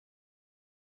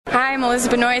Hi, I'm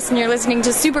Elizabeth Noyce, and you're listening to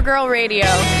Supergirl Radio.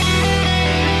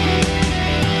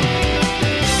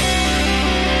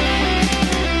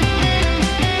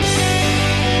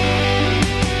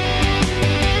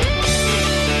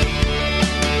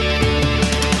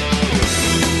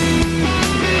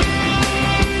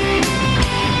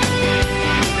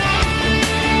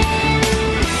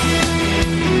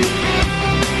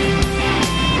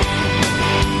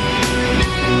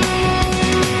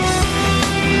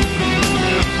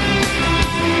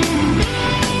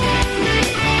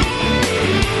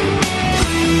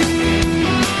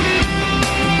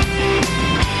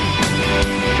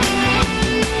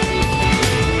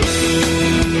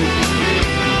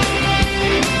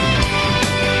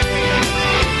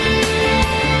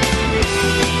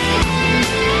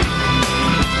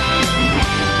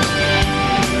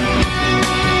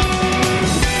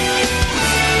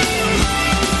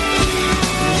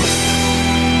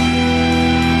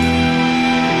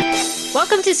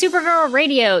 Welcome to Supergirl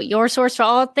Radio, your source for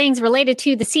all things related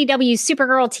to the CW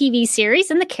Supergirl TV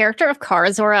series and the character of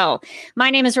Kara Zor-El. My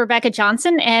name is Rebecca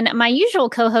Johnson, and my usual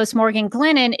co-host Morgan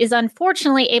Glennon is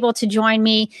unfortunately able to join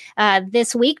me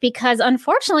this week because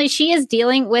unfortunately she is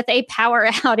dealing with a power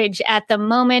outage at the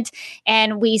moment,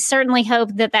 and we certainly hope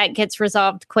that that gets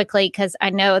resolved quickly because I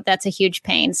know that's a huge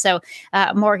pain. So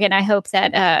Morgan, I hope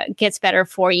that gets better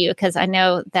for you because I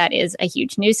know that is a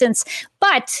huge nuisance.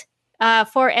 But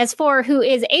for who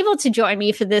is able to join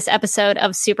me for this episode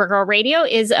of Supergirl Radio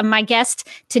is my guest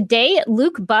today,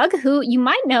 Luke Bugg, who you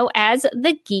might know as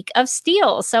the Geek of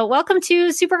Steel. So welcome to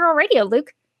Supergirl Radio,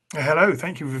 Luke. Hello,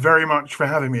 thank you very much for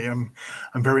having me. I'm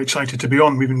very excited to be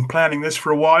on. We've been planning this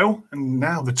for a while, and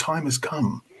now the time has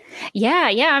come. Yeah,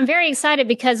 I'm very excited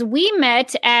because we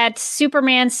met at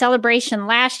Superman Celebration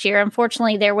last year.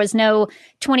 Unfortunately, there was no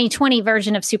 2020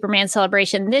 version of Superman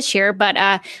Celebration this year, but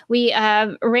we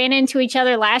ran into each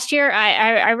other last year.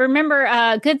 I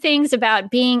remember good things about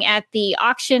being at the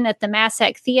auction at the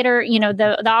Massac Theater,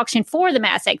 the auction for the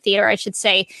Massac Theater, I should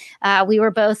say. We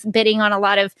were both bidding on a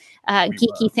lot of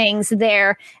geeky things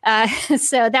there.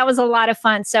 So that was a lot of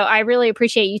fun. So I really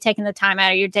appreciate you taking the time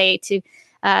out of your day to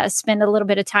spend a little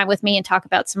bit of time with me and talk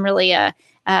about some really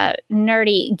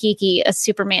nerdy, geeky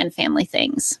Superman family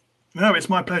things. No, it's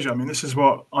my pleasure. I mean, this is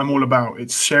what I'm all about.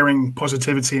 It's sharing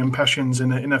positivity and passions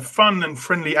in a fun and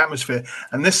friendly atmosphere.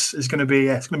 And this is going to be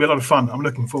a lot of fun. I'm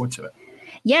looking forward to it.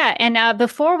 Yeah, and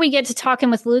before we get to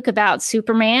talking with Luke about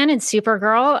Superman and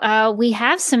Supergirl, we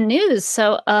have some news.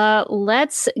 So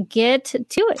let's get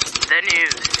to it. The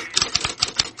news.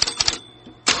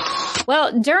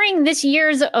 Well, during this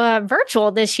year's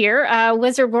virtual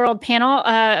Wizard World panel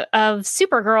of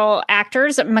Supergirl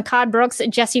actors, Makad Brooks,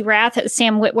 Jesse Rath,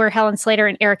 Sam Witwer, Helen Slater,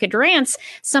 and Erica Durance,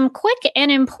 some quick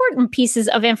and important pieces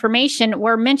of information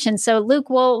were mentioned. So, Luke,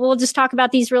 we'll just talk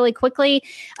about these really quickly.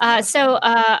 So,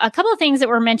 a couple of things that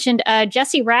were mentioned.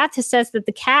 Jesse Rath says that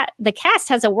the cast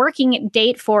has a working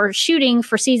date for shooting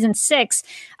for season 6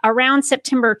 around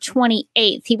September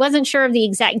 28th. He wasn't sure of the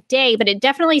exact day, but it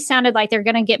definitely sounded like they're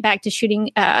going to get back to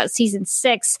shooting season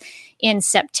 6 in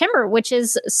September, which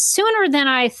is sooner than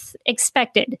I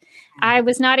expected. I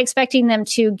was not expecting them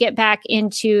to get back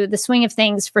into the swing of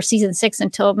things for season 6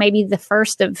 until maybe the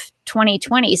first of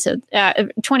 2020, so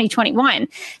 2021.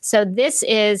 So this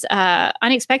is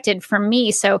unexpected for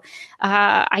me. So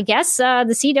I guess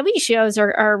the CW shows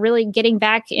are really getting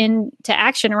back into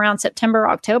action around September,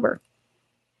 October.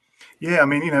 Yeah, I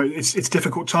mean, it's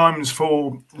difficult times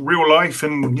for real life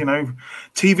and,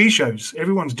 TV shows.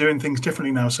 Everyone's doing things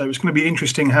differently now. So it's going to be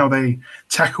interesting how they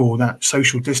tackle that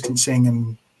social distancing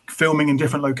and filming in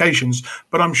different locations.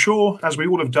 But I'm sure, as we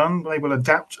all have done, they will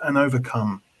adapt and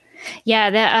overcome.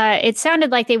 Yeah, it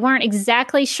sounded like they weren't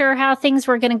exactly sure how things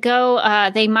were going to go.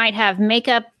 They might have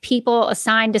makeup people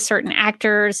assigned to certain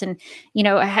actors and,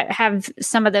 have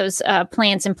some of those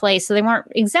plans in place. So they weren't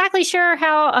exactly sure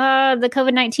how the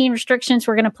COVID-19 restrictions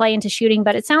were going to play into shooting,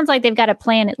 but it sounds like they've got a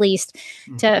plan at least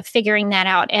to figuring that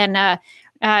out. And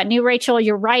New Rachel,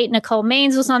 you're right. Nicole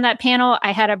Maines was on that panel.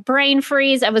 I had a brain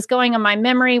freeze. I was going on my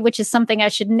memory, which is something I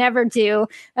should never do.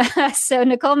 So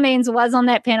Nicole Maines was on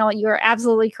that panel. You are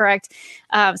absolutely correct.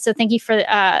 So thank you for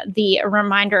the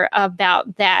reminder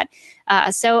about that.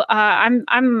 So I'm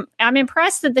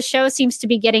impressed that the show seems to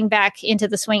be getting back into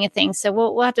the swing of things. So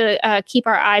we'll have to keep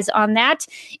our eyes on that.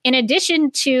 In addition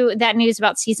to that news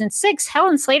about season 6,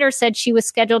 Helen Slater said she was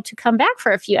scheduled to come back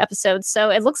for a few episodes.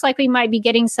 So it looks like we might be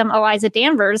getting some Eliza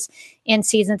Danvers in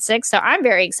season 6. So I'm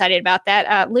very excited about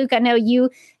that. Luke, I know you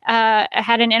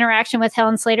had an interaction with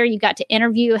Helen Slater. You got to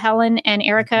interview Helen and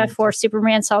Erica for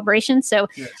Superman Celebration. So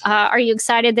yes. Are you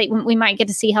excited that we might get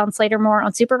to see Helen Slater more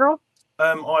on Supergirl?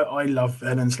 I love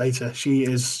Helen Slater. She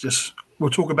is just. We'll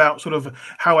talk about sort of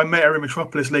how I met her in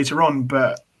Metropolis later on,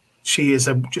 but she is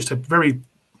just a very,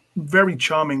 very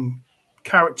charming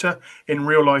character in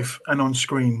real life and on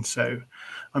screen. So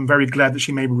I'm very glad that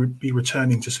she may be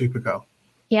returning to Supergirl.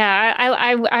 Yeah,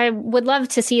 I would love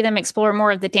to see them explore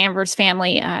more of the Danvers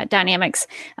family dynamics.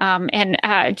 And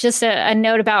just a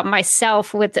note about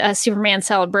myself with Superman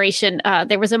Celebration.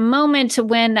 There was a moment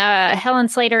when Helen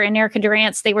Slater and Erica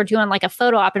Durance, they were doing like a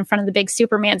photo op in front of the big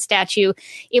Superman statue.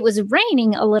 It was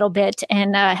raining a little bit,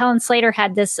 and Helen Slater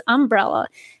had this umbrella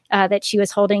that she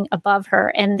was holding above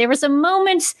her. And there was a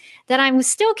moment that I'm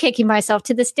still kicking myself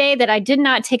to this day that I did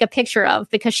not take a picture of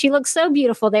because she looks so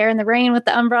beautiful there in the rain with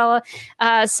the umbrella.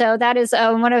 So that is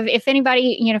one of, if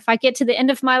anybody, if I get to the end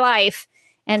of my life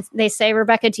and they say,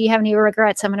 Rebecca, do you have any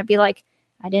regrets? I'm going to be like,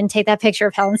 I didn't take that picture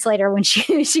of Helen Slater when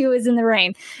she was in the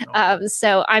rain.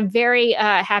 So I'm very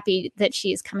happy that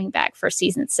she is coming back for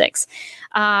season 6.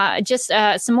 Just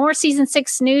some more season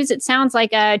 6 news. It sounds like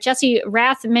Jesse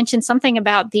Rath mentioned something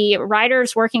about the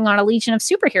writers working on a Legion of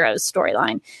Superheroes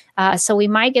storyline. So we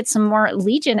might get some more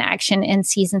Legion action in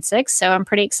season 6. So I'm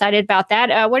pretty excited about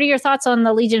that. What are your thoughts on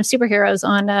the Legion of Superheroes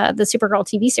on the Supergirl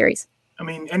TV series? I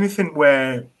mean, anything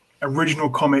where original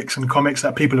comics and comics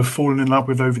that people have fallen in love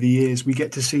with over the years, we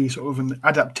get to see sort of an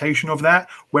adaptation of that,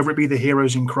 whether it be the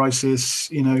Heroes in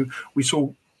Crisis. We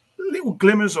saw little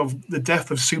glimmers of the death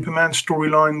of Superman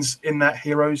storylines in that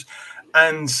Heroes,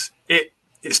 and it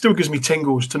still gives me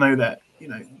tingles to know that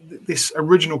this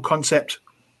original concept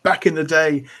back in the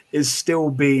day is still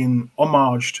being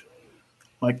homaged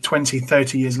like 20,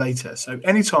 30 years later. So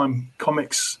anytime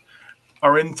comics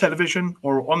are in television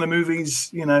or on the movies,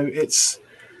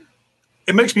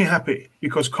 it makes me happy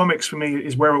because comics for me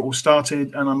is where it all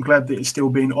started, and I'm glad that it's still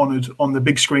being honored on the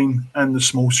big screen and the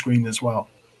small screen as well.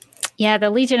 Yeah, the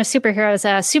Legion of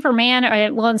Superheroes, Superman,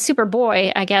 and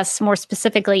Superboy, I guess more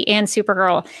specifically, and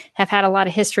Supergirl have had a lot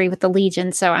of history with the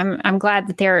Legion, so I'm glad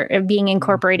that they're being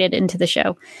incorporated into the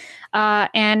show.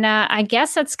 And I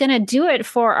guess that's going to do it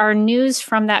for our news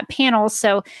from that panel.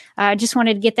 So I just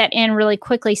wanted to get that in really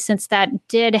quickly since that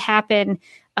did happen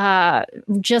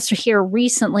just here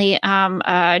recently.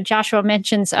 Joshua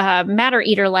mentions Matter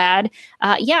Eater Lad.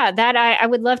 That I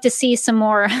would love to see some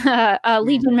more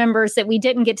Legion members that we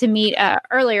didn't get to meet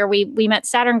earlier. We met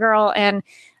Saturn Girl and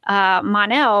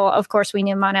Mon-El. Of course, we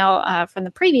knew Mon-El from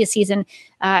the previous season,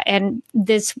 and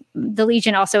the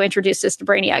Legion also introduced us to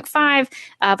Brainiac 5.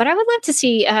 But I would love to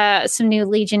see some new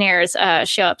Legionnaires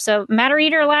show up. So Matter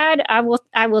Eater Lad, I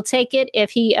will take it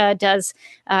if he does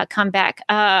come back.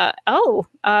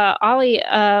 Ollie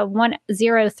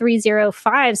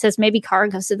 10305 says maybe Kara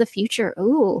goes to the future.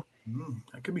 Ooh,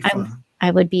 that could be fun. I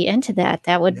would be into that.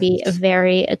 That would be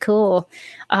very cool.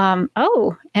 And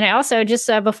I also just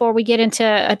before we get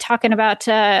into talking about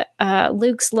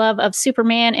Luke's love of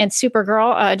Superman and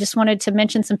Supergirl, I just wanted to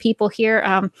mention some people here.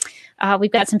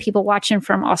 We've got some people watching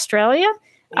from Australia.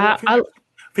 I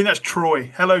think that's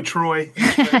Troy. Hello, Troy.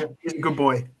 He's a good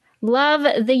boy. Love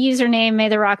the username. May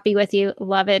the rock be with you.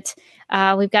 Love it.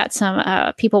 We've got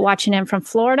some people watching in from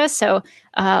Florida. So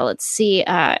let's see.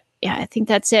 I think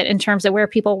that's it in terms of where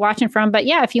people are watching from. But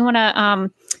yeah, if you want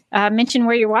to mention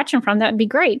where you're watching from, that would be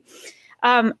great.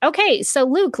 Okay, so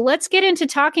Luke, let's get into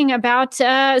talking about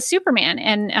Superman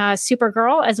and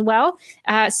Supergirl as well.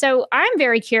 So I'm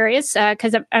very curious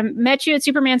because I met you at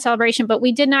Superman Celebration, but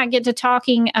we did not get to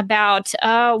talking about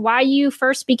why you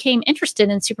first became interested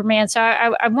in Superman. So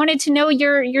I wanted to know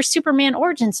your Superman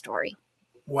origin story.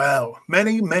 Well,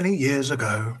 many, many years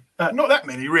ago. Not that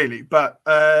many, really, but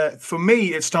for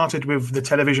me, it started with the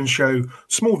television show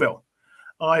Smallville.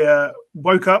 I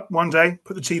woke up one day,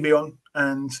 put the TV on,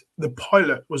 and the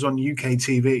pilot was on UK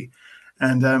TV.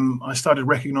 And I started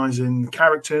recognizing the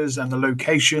characters and the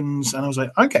locations, and I was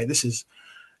like, okay, this is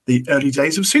the early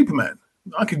days of Superman.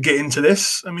 I could get into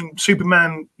this. I mean,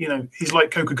 Superman, he's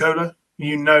like Coca-Cola.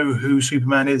 You know who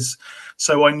Superman is.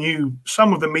 So I knew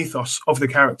some of the mythos of the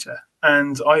character.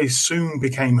 And I soon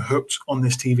became hooked on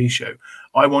this TV show.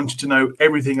 I wanted to know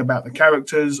everything about the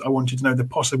characters. I wanted to know the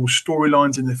possible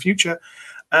storylines in the future.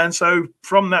 And so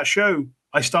from that show,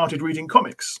 I started reading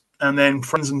comics. And then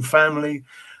friends and family,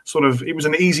 it was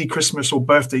an easy Christmas or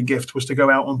birthday gift was to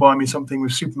go out and buy me something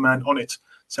with Superman on it.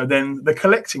 So then the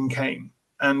collecting came.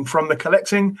 And from the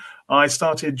collecting, I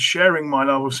started sharing my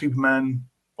love of Superman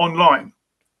online.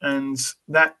 And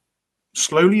that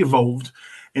slowly evolved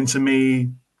into me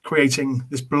creating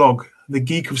this blog, the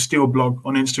Geek of Steel blog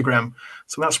on Instagram.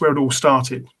 So that's where it all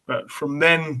started. But from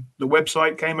then, the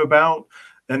website came about,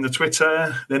 then the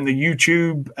Twitter, then the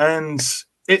YouTube, and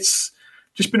it's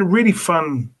just been a really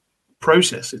fun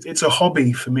process. It's a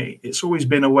hobby for me. It's always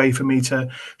been a way for me to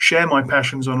share my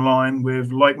passions online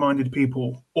with like-minded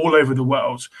people all over the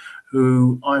world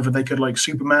who either they could like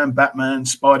Superman, Batman,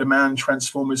 Spider-Man,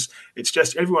 Transformers. It's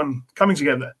just everyone coming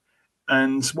together.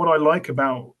 And what I like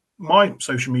about my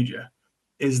social media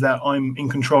is that I'm in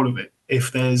control of it.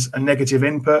 If there's a negative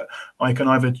input, I can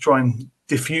either try and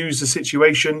diffuse the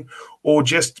situation or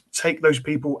just take those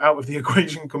people out of the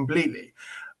equation completely.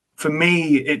 For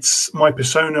me, it's my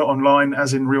persona online,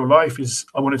 as in real life, is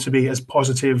I want it to be as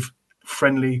positive,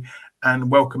 friendly, and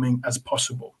welcoming as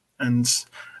possible. And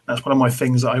that's one of my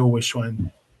things that I always try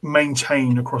and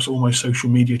maintain across all my social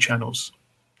media channels.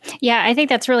 Yeah, I think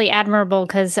that's really admirable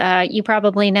because you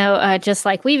probably know, just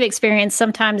like we've experienced,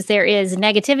 sometimes there is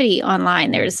negativity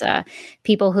online. There's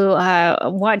people who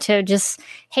want to just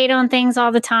hate on things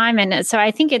all the time, and so I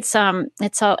think it's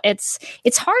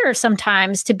harder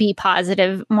sometimes to be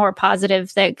positive, more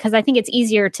positive, because I think it's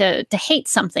easier to hate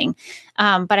something,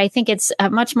 but I think it's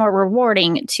much more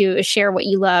rewarding to share what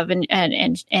you love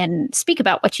and speak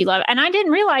about what you love. And I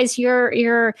didn't realize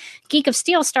your Geek of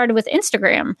Steel started with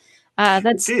Instagram.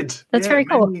 That's very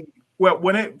cool. Well,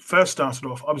 when it first started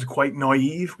off, I was quite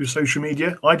naive with social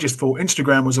media. I just thought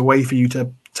Instagram was a way for you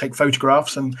to take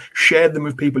photographs and share them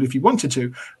with people if you wanted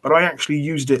to. But I actually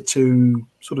used it to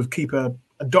sort of keep a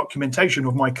documentation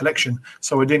of my collection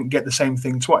so I didn't get the same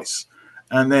thing twice.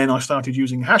 And then I started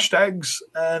using hashtags,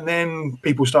 and then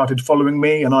people started following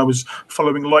me, and I was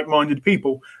following like-minded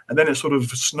people. And then it sort of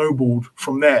snowballed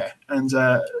from there. And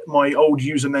my old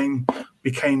username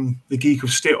became the Geek of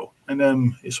Steel.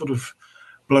 And it's sort of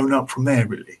blown up from there,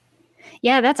 really.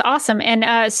 Yeah, that's awesome.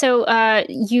 And so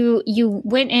you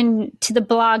went into the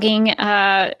blogging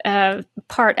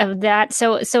part of that.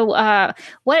 So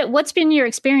what's been your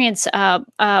experience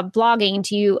blogging?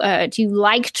 Do you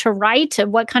like to write?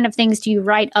 What kind of things do you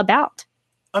write about?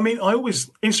 I mean,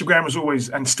 Instagram was always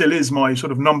and still is my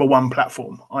sort of number one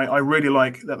platform. I really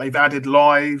like that they've added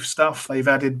live stuff, they've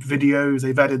added videos,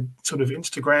 they've added sort of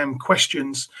Instagram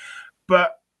questions.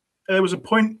 But there was a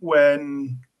point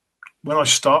when I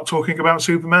start talking about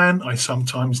Superman, I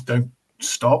sometimes don't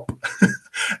stop.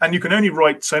 And you can only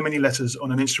write so many letters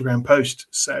on an Instagram post.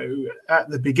 So at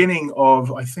the beginning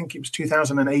of, I think it was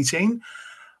 2018,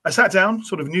 I sat down,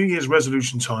 sort of New Year's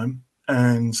resolution time,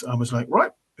 and I was like,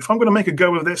 right, if I'm going to make a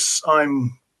go of this,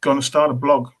 I'm going to start a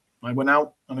blog. I went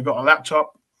out and I got a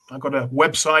laptop, I got a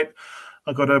website,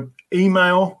 I got an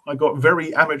email, I got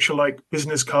very amateur-like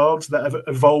business cards that have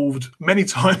evolved many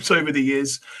times over the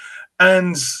years.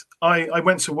 And I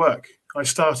went to work. I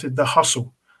started the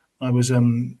hustle. I was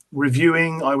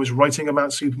reviewing, I was writing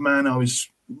about Superman, I was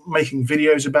making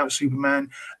videos about Superman,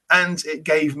 and it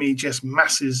gave me just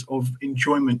masses of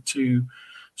enjoyment to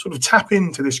sort of tap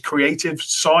into this creative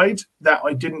side that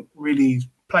I didn't really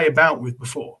play about with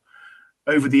before.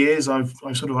 Over the years, I've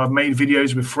made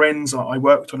videos with friends. I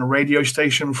worked on a radio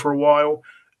station for a while.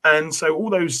 And so all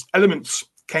those elements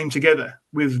came together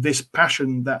with this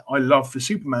passion that I love for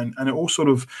Superman. And it all sort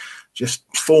of just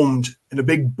formed in a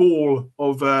big ball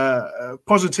of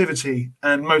positivity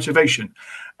and motivation.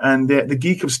 And the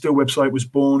Geek of Steel website was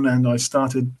born, and I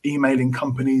started emailing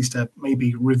companies to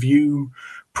maybe review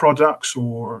products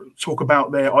or talk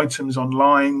about their items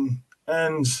online.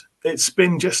 And it's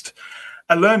been just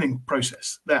a learning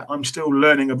process that I'm still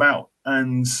learning about.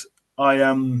 And I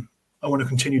want to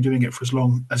continue doing it for as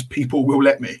long as people will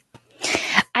let me.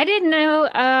 I didn't know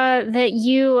that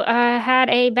you had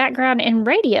a background in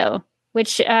radio,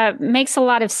 which makes a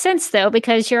lot of sense, though,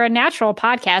 because you're a natural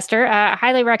podcaster. I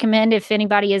highly recommend, if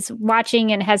anybody is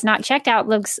watching and has not checked out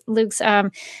Luke's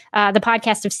the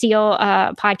Podcast of Steel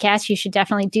podcast, you should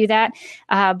definitely do that.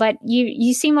 But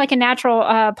you seem like a natural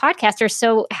podcaster.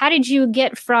 So how did you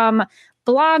get from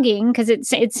blogging? Because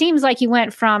it seems like you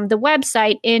went from the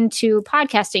website into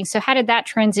podcasting. So how did that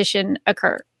transition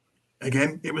occur?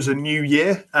 Again, it was a new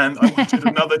year and I wanted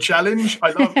another challenge.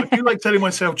 I do like telling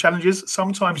myself challenges,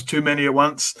 sometimes too many at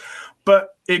once.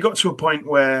 But it got to a point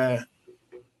where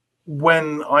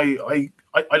when I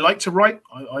like to write,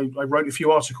 I wrote a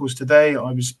few articles today.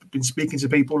 Been speaking to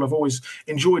people. I've always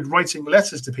enjoyed writing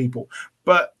letters to people.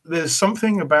 But there's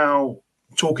something about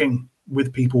talking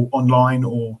with people online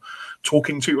or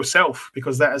talking to yourself,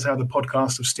 because that is how the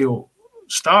Podcast of Steel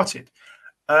started.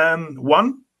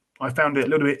 I found it a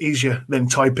little bit easier than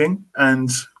typing, and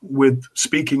with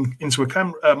speaking into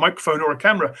a microphone or a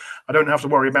camera, I don't have to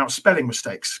worry about spelling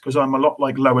mistakes, because I'm a lot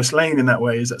like Lois Lane in that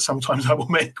way, is that sometimes I will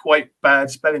make quite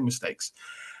bad spelling mistakes.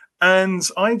 And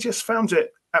I just found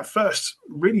it at first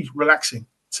really relaxing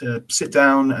to sit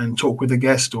down and talk with a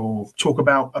guest or talk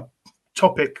about a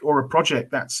topic or a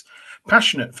project that's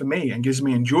passionate for me and gives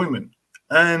me enjoyment.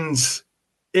 And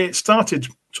it started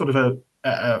sort of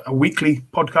a weekly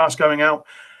podcast going out.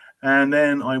 And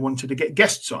then I wanted to get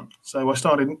guests on. So I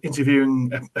started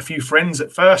interviewing a few friends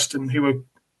at first, and who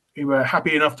were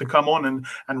happy enough to come on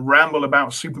and ramble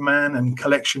about Superman and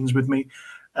collections with me.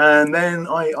 And then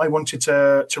I wanted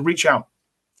to reach out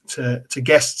to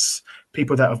guests,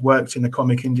 people that have worked in the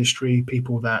comic industry,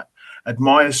 people that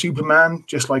admire Superman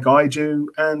just like I do,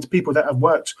 and people that have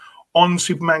worked on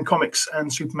Superman comics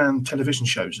and Superman television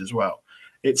shows as well.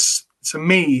 It's, to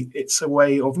me, it's a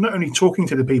way of not only talking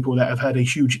to the people that have had a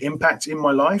huge impact in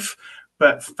my life,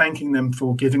 but thanking them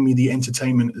for giving me the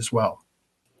entertainment as well.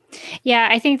 Yeah,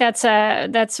 I think that's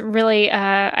really.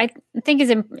 I think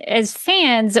as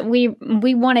fans, we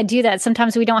want to do that.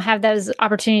 Sometimes we don't have those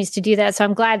opportunities to do that. So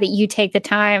I'm glad that you take the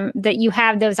time, that you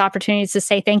have those opportunities to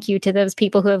say thank you to those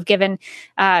people who have given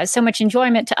so much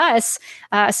enjoyment to us.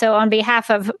 So on behalf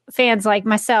of fans like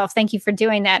myself, thank you for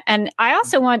doing that. And I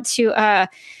also want to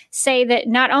say that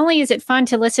not only is it fun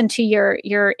to listen to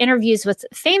your interviews with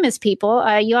famous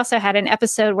people, you also had an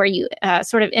episode where you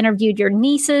sort of interviewed your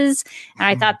nieces, and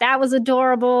I thought that was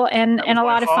adorable and a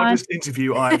lot of fun. The hardest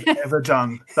interview I've ever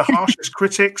done. The harshest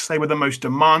critics, they were the most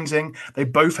demanding. They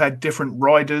both had different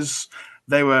riders.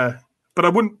 But I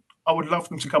would love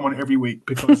them to come on every week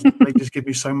because they just give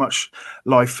me so much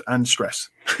life and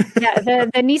stress. Yeah,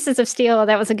 the Nieces of Steel,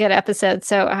 that was a good episode.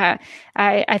 So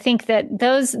I think that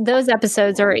those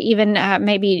episodes are even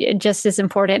maybe just as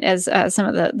important as some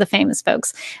of the famous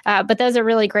folks. But those are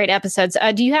really great episodes.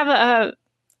 Do you have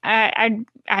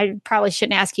I probably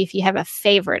shouldn't ask you if you have a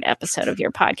favorite episode of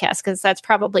your podcast, because that's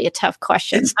probably a tough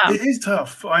question. It is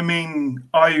tough. I mean,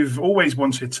 I've always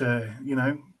wanted to,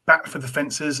 bat for the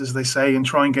fences, as they say, and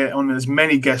try and get on as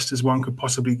many guests as one could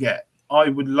possibly get. I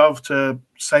would love to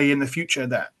say in the future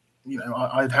that,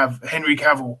 I'd have Henry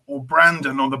Cavill or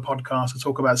Brandon on the podcast to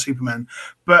talk about Superman.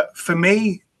 But for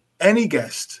me, any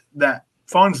guest that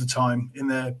finds the time in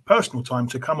their personal time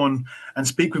to come on and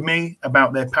speak with me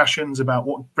about their passions, about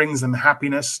what brings them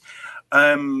happiness,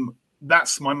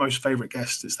 that's my most favorite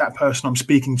guest. It's that person I'm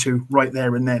speaking to right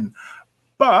there and then.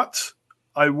 But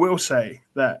I will say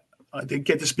that I did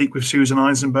get to speak with Susan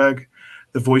Eisenberg,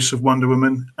 the voice of Wonder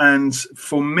Woman. And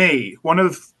for me, one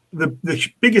of the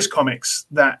biggest comics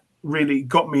that really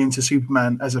got me into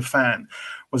Superman as a fan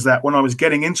was that when I was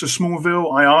getting into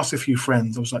Smallville, I asked a few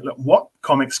friends, I was like, look, what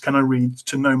comics can I read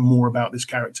to know more about this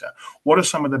character? What are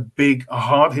some of the big,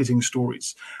 hard-hitting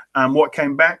stories? And what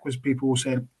came back was people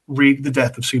said, read The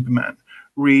Death of Superman,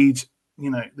 read,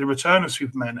 The Return of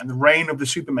Superman and The Reign of the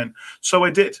Supermen. So I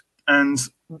did. And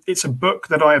it's a book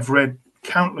that I have read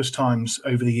countless times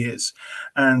over the years.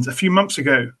 And a few months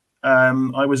ago,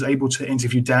 I was able to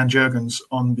interview Dan Jurgens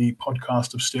on the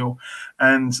podcast of Steel.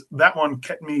 And that one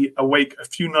kept me awake a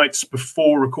few nights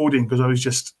before recording because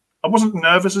I wasn't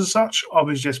nervous as such. I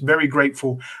was just very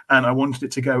grateful and I wanted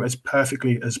it to go as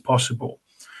perfectly as possible.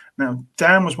 Now,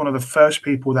 Dan was one of the first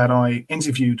people that I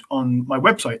interviewed on my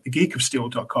website,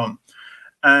 thegeekofsteel.com.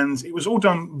 And it was all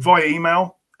done via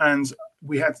email. And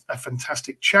we had a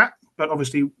fantastic chat. But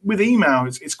obviously with email,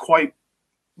 it's quite,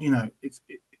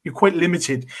 you're quite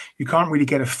limited. You can't really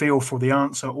get a feel for the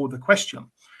answer or the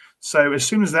question. So as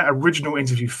soon as that original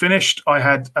interview finished, I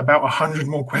had about 100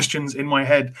 more questions in my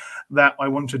head that I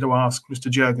wanted to ask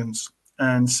Mr. Jurgens.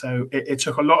 And so it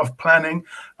took a lot of planning,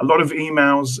 a lot of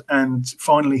emails, and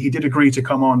finally he did agree to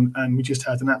come on, and we just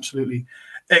had an absolutely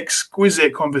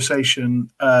exquisite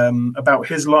conversation about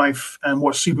his life and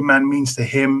what Superman means to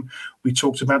him. We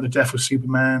talked about the death of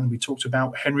Superman. We talked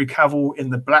about Henry Cavill in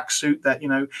the black suit that,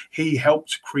 he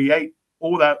helped create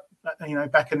all that,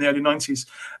 back in the early 90s.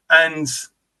 And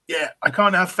yeah, I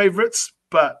can't have favorites,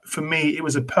 but for me, it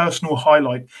was a personal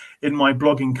highlight in my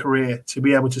blogging career to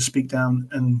be able to sit down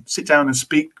and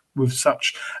speak with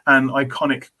such an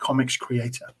iconic comics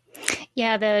creator.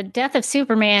 Yeah, the death of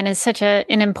Superman is such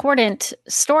an important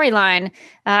storyline.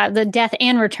 The death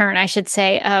and return, I should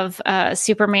say, of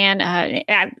Superman.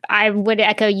 I would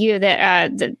echo you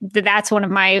that that's one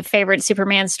of my favorite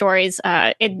Superman stories.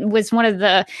 It was one of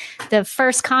the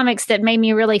first comics that made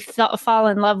me really fall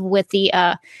in love with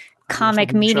the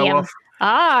comic medium.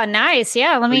 Ah, nice.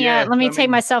 Yeah, let me take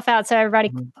myself out so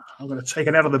everybody. I'm going to take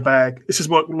it out of the bag. This is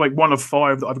one of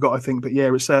 5 that I've got, I think. But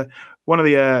yeah, it's one of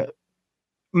the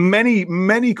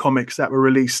many comics that were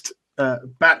released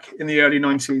back in the early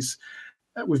 90s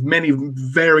with many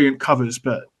variant covers.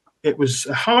 But It was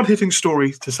a hard-hitting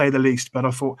story, to say the least, but I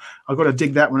thought I've got to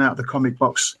dig that one out of the comic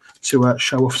box to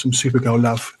show off some Supergirl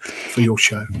love for your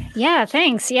show. Yeah,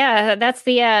 thanks. Yeah, that's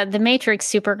the Matrix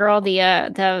Supergirl,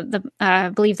 the I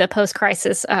believe the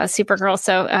post-crisis Supergirl.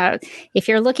 So if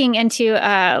you're looking into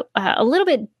a little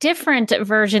bit different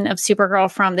version of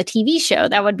Supergirl from the TV show,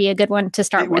 that would be a good one to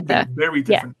start with. Very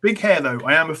different. Yeah. Big hair, though.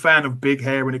 I am a fan of big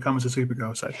hair when it comes to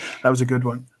Supergirl, so that was a good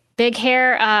one. Big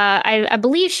hair. I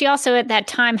believe she also at that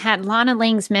time had Lana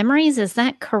Lang's Memories. Is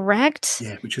that correct?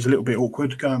 Yeah, which is a little bit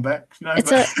awkward going back. No,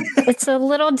 it's a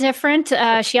little different.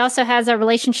 She also has a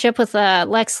relationship with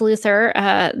Lex Luthor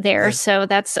there. Yes. So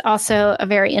that's also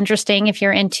very interesting if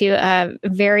you're into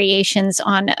variations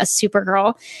on a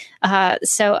Supergirl.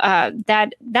 So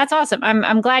that's awesome.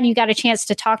 I'm glad you got a chance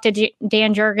to talk to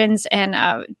Dan Jurgens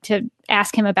and to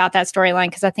ask him about that storyline,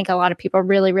 because I think a lot of people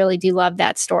really, really do love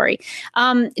that story.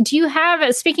 Do you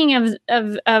have, speaking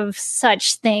of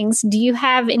such things, do you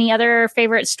have any other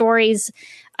favorite stories?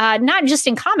 Not just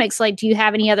in comics, like do you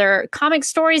have any other comic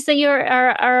stories that you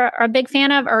are a big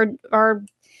fan of, or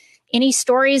any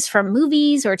stories from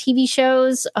movies or TV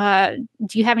shows?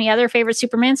 Do you have any other favorite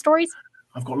Superman stories?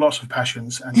 I've got lots of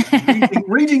passions, and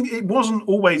reading, it wasn't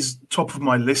always top of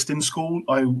my list in school.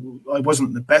 I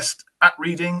wasn't the best at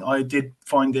reading. I did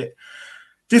find it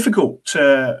difficult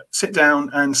to sit down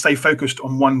and stay focused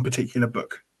on one particular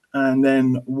book. And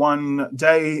then one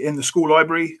day in the school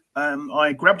library,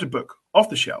 I grabbed a book off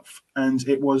the shelf, and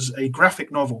it was a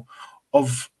graphic novel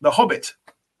of The Hobbit.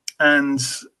 And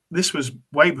this was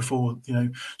way before,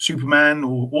 Superman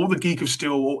or the Geek of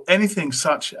Steel or anything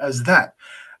such as that.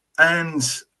 And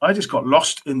I just got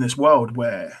lost in this world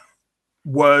where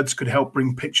words could help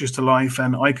bring pictures to life,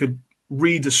 and I could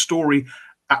read a story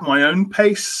at my own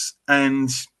pace and,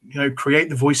 create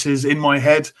the voices in my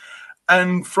head.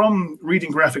 And from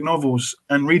reading graphic novels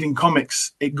and reading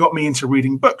comics, it got me into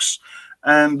reading books.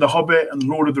 And The Hobbit and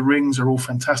Lord of the Rings are all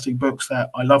fantastic books that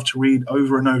I love to read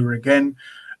over and over again.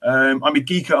 I'm a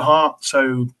geek at heart,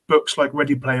 so books like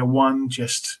Ready Player One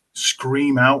just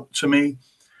scream out to me.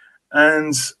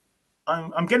 And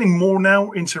I'm getting more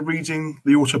now into reading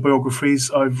the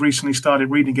autobiographies. I've recently started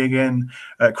reading again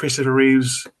Christopher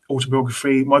Reeve's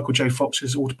autobiography, Michael J.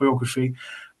 Fox's autobiography.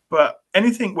 But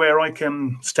anything where I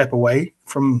can step away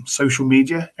from social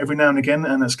media every now and again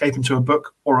and escape into a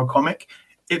book or a comic,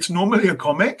 it's normally a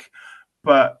comic,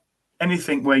 but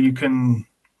anything where you can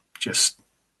just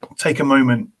take a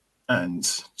moment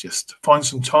and just find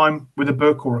some time with a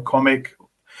book or a comic,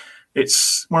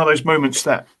 it's one of those moments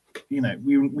that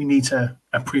we need to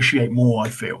appreciate more, I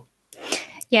feel.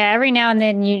 Yeah, every now and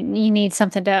then you need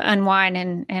something to unwind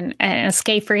and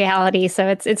escape reality. So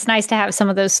it's nice to have some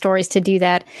of those stories to do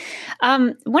that.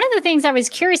 One of the things I was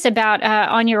curious about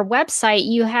on your website,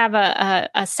 you have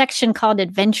a section called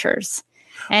Adventures.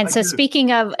 And so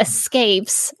speaking of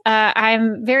escapes,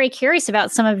 I'm very curious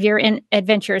about some of your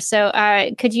adventures. So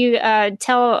could you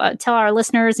tell our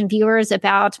listeners and viewers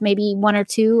about maybe one or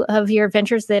two of your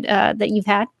adventures that you've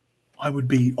had? I would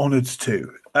be honored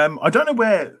to. I don't know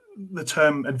where the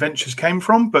term adventures came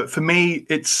from, but for me,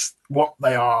 it's what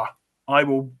they are. I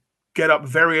will get up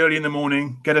very early in the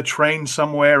morning, get a train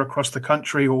somewhere across the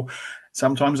country, or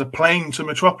sometimes a plane to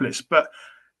Metropolis. But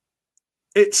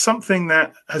it's something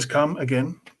that has come,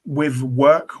 again, with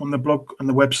work on the blog and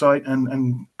the website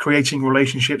and creating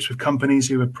relationships with companies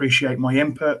who appreciate my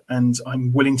input, and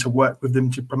I'm willing to work with them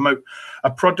to promote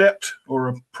a product or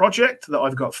a project that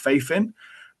I've got faith in.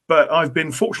 But I've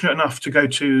been fortunate enough to go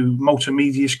to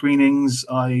multimedia screenings.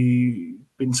 I've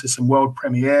been to some world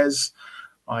premieres.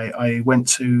 I went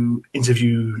to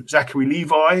interview Zachary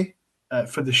Levi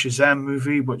for the Shazam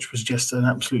movie, which was just an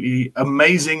absolutely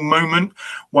amazing moment,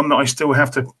 one that I still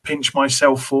have to pinch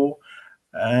myself for.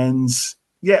 And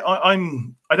yeah,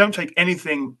 I don't take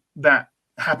anything that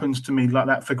happens to me like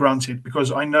that for granted,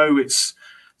 because I know it's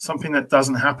something that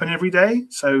doesn't happen every day.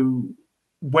 So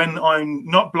when I'm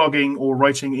not blogging or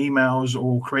writing emails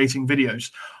or creating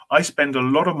videos, I spend a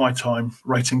lot of my time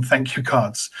writing thank you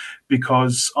cards,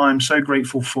 because I'm so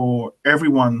grateful for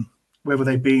everyone, whether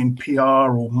they be in PR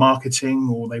or marketing,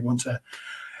 or they want to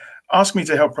ask me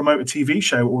to help promote a TV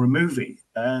show or a movie,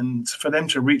 and for them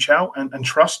to reach out and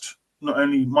trust not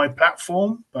only my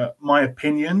platform, but my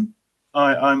opinion.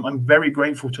 I'm very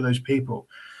grateful to those people.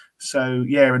 So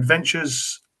yeah,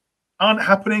 adventures aren't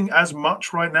happening as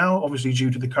much right now, obviously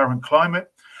due to the current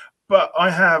climate, but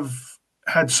I have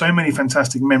had so many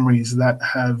fantastic memories that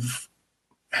have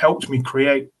helped me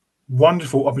create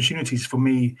wonderful opportunities for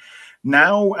me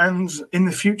now and in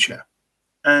the future.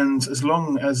 And as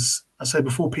long as, I said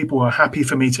before, people are happy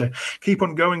for me to keep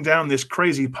on going down this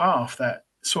crazy path that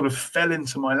sort of fell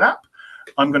into my lap.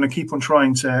 I'm going to keep on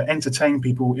trying to entertain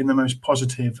people in the most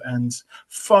positive and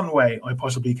fun way I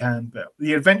possibly can. But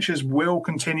the adventures will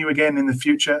continue again in the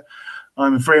future.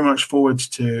 I'm very much forward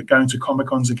to going to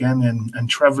Comic-Cons again and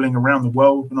traveling around the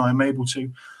world when I'm able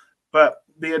to. But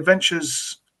the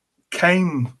adventures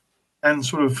came and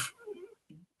sort of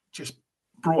just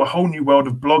brought a whole new world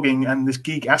of blogging and this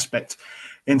geek aspect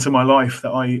into my life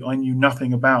that I knew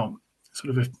nothing about.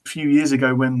 Sort of a few years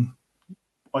ago when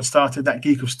I started that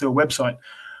Geek of Steel website,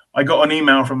 I got an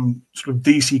email from sort of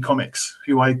DC Comics,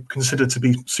 who I consider to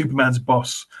be Superman's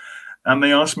boss. And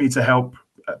they asked me to help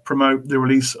promote the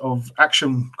release of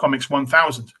Action Comics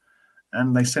 1000.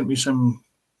 And they sent me some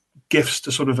gifts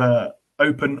to sort of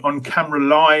open on camera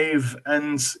live.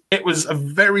 And it was a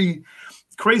very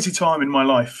crazy time in my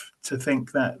life to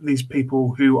think that these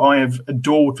people who I have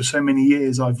adored for so many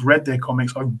years, I've read their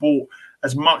comics, I've bought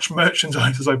as much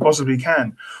merchandise as I possibly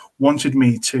can, wanted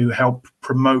me to help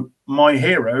promote my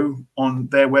hero on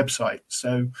their website.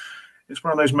 So it's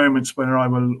one of those moments where I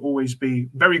will always be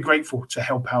very grateful to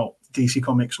help out DC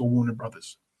Comics or Warner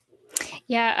Brothers.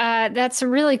 Yeah, that's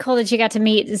really cool that you got to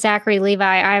meet Zachary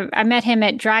Levi. I met him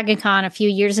at DragonCon a few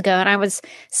years ago, and I was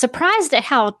surprised at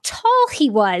how tall he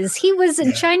was. He was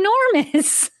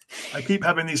ginormous. I keep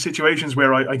having these situations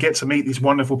where I get to meet these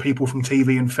wonderful people from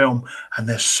TV and film, and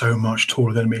they're so much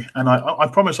taller than me. And I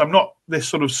promise I'm not this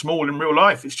sort of small in real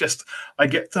life. It's just I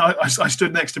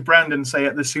stood next to Brandon, say,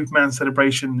 at the Superman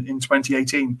celebration in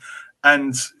 2018,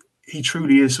 and he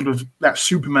truly is sort of that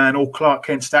Superman or Clark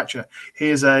Kent stature. He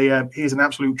is an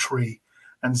absolute tree.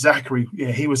 And Zachary,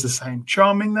 yeah, he was the same.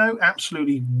 Charming though,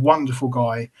 absolutely wonderful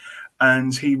guy,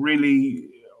 and he really.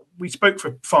 We spoke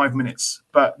for 5 minutes,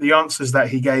 but the answers that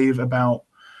he gave about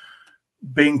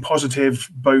being positive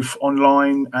both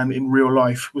online and in real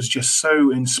life was just so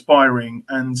inspiring.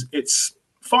 And it's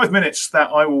 5 minutes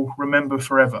that I will remember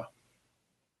forever.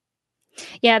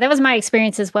 Yeah, that was my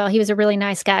experience as well. He was a really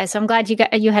nice guy. So I'm glad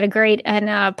you had a great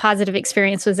and positive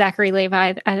experience with Zachary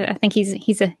Levi. I think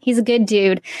he's a good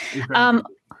dude.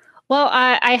 Well,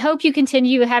 I hope you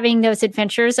continue having those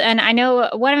adventures. And I know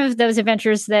one of those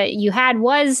adventures that you had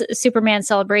was Superman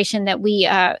Celebration that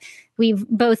we've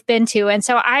both been to. And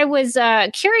so I was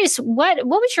curious, what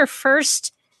was your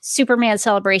first Superman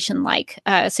Celebration like?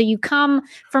 So you come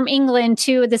from England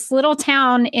to this little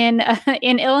town in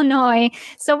Illinois.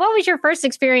 So what was your first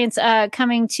experience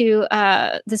coming to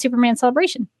the Superman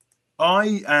Celebration?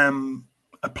 I am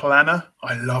a planner.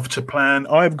 I love to plan.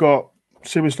 I've got,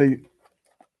 seriously,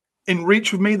 in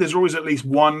reach of me, there's always at least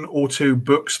 1 or 2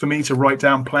 books for me to write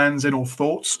down plans in or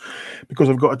thoughts, because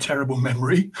I've got a terrible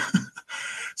memory.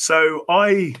 So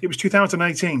it was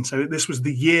 2018. So this was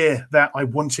the year that I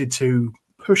wanted to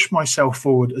push myself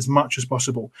forward as much as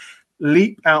possible,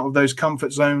 leap out of those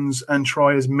comfort zones and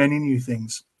try as many new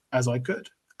things as I could.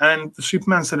 And the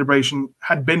Superman Celebration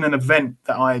had been an event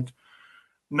that I'd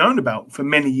known about for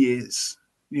many years.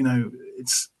 You know,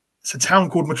 it's a town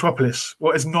called Metropolis.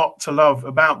 What is not to love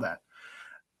about that?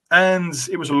 And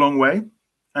it was a long way.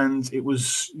 And it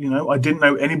was, I didn't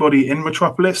know anybody in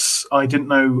Metropolis. I didn't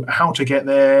know how to get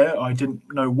there. I didn't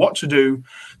know what to do.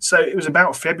 So it was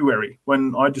about February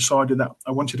when I decided that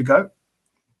I wanted to go,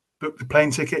 book the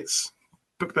plane tickets,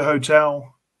 book the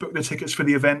hotel, book the tickets for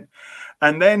the event.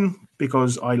 And then,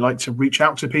 because I like to reach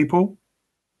out to people,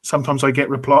 sometimes I get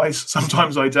replies,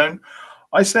 sometimes I don't.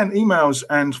 I sent emails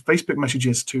and Facebook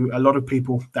messages to a lot of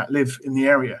people that live in the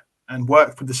area and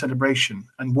work for the celebration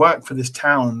and work for this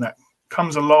town that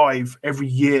comes alive every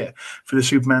year for the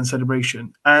Superman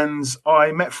Celebration. And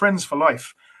I met friends for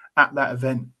life at that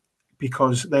event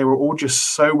because they were all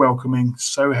just so welcoming,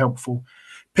 so helpful,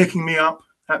 picking me up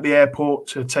at the airport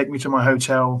to take me to my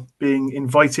hotel, being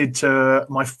invited to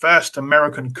my first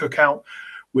American cookout,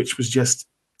 which was just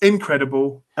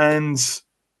incredible. And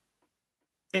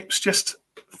it was just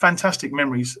fantastic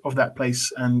memories of that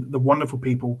place and the wonderful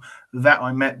people that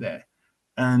I met there.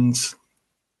 And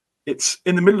it's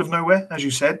in the middle of nowhere, as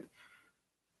you said,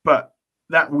 but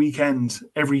that weekend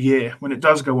every year when it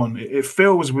does go on, it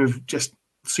fills with just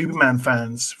Superman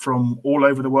fans from all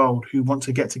over the world who want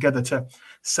to get together to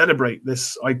celebrate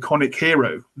this iconic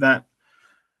hero that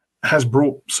has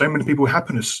brought so many people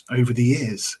happiness over the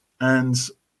years. And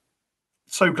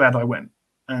so glad I went.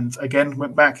 And again,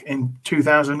 went back in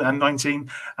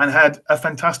 2019 and had a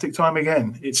fantastic time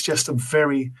again. It's just a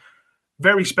very,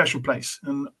 very special place.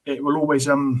 And it will always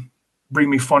bring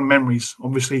me fond memories.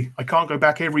 Obviously, I can't go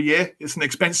back every year. It's an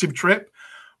expensive trip.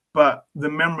 But the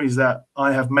memories that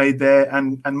I have made there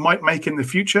and might make in the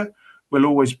future will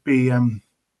always be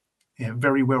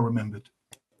very well remembered.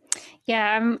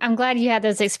 Yeah, I'm glad you had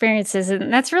those experiences,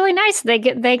 and that's really nice.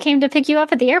 They came to pick you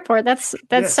up at the airport. That's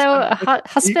Yes, so he,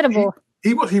 hospitable.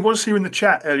 he was here in the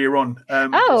chat earlier on.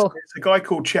 Oh, It's a guy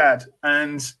called Chad,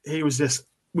 and he was just.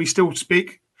 We still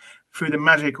speak through the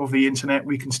magic of the internet.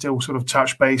 We can still sort of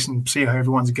touch base and see how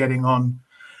everyone's getting on.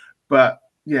 But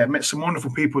yeah, met some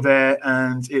wonderful people there,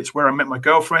 and it's where I met my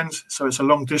girlfriend. So it's a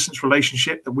long distance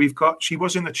relationship that we've got. She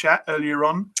was in the chat earlier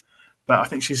on, but I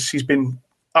think she's been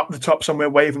up the top somewhere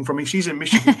waving from me. She's in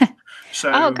Michigan,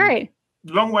 so oh, great.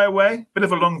 long way away. Bit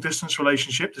of a long distance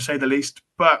relationship to say the least,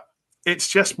 but it's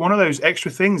just one of those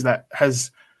extra things that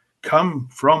has come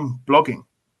from blogging.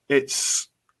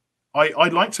 I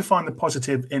like to find the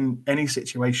positive in any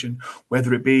situation,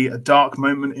 whether it be a dark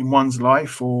moment in one's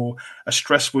life or a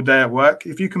stressful day at work.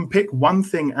 If you can pick one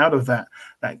thing out of that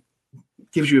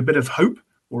gives you a bit of hope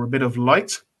or a bit of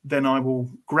light, then I will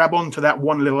grab onto that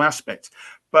one little aspect.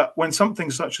 But when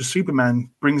something such as Superman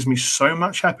brings me so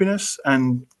much happiness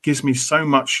and gives me so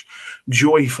much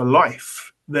joy for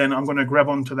life, then I'm going to grab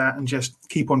onto that and just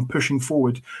keep on pushing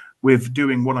forward with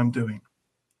doing what I'm doing.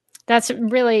 That's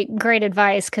really great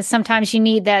advice, because sometimes you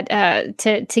need that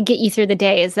to get you through the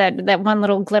day, is that one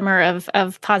little glimmer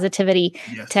of positivity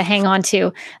to hang on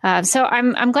to. So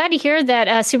I'm glad to hear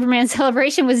that Superman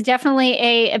Celebration was definitely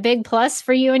a big plus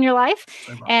for you in your life,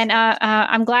 and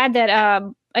I'm glad that.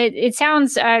 It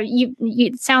sounds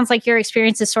it sounds like your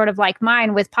experience is sort of like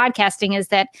mine with podcasting, is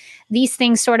that these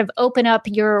things sort of open up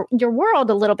your world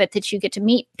a little bit, that you get to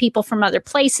meet people from other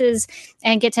places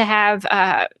and get to have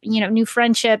new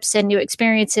friendships and new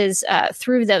experiences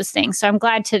through those things. So I'm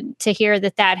glad to hear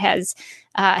that has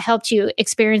helped you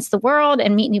experience the world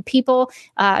and meet new people,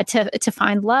 to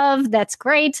find love. That's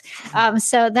great.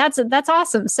 So that's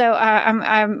awesome. So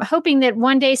I'm hoping that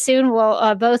one day soon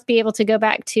we'll both be able to go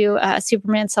back to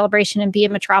Superman Celebration and be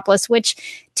in Metropolis,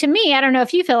 which to me, I don't know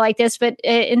if you feel like this, but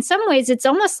in some ways it's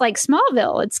almost like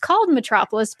Smallville. It's called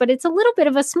Metropolis, but it's a little bit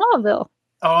of a Smallville.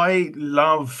 I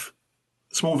love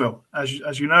Smallville,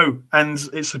 as you know, and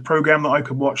it's a program that I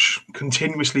could watch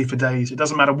continuously for days. It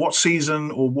doesn't matter what season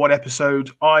or what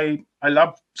episode. I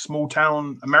love small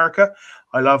town America.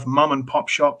 I love mum and pop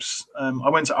shops. I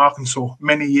went to Arkansas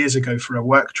many years ago for a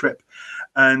work trip,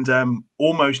 and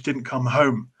almost didn't come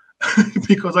home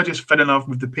because I just fell in love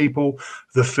with the people,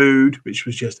 the food, which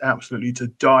was just absolutely to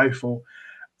die for.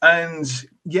 And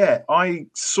yeah, I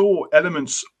saw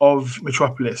elements of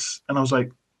Metropolis, and I was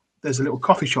like, there's a little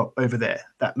coffee shop over there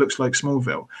that looks like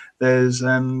Smallville. There's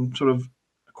sort of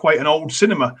quite an old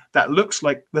cinema that looks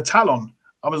like the Talon.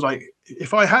 I was like,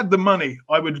 if I had the money,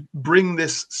 I would bring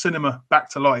this cinema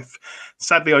back to life.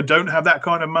 Sadly, I don't have that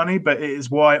kind of money, but it is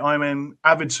why I'm an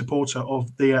avid supporter of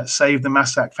the Save the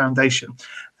Massac Foundation,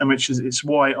 and it's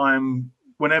why I'm,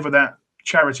 whenever that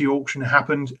charity auction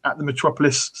happened at the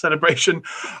Metropolis celebration,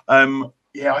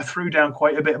 I threw down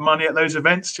quite a bit of money at those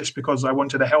events just because I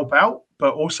wanted to help out,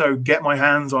 but also get my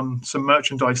hands on some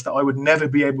merchandise that I would never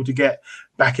be able to get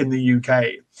back in the UK.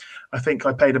 I think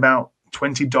I paid about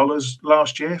 $20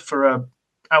 last year for a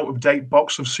out-of-date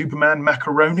box of Superman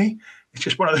macaroni. It's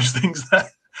just one of those things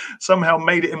that somehow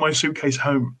made it in my suitcase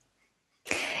home.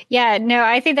 Yeah, no,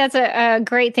 I think that's a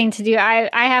great thing to do. I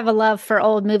have a love for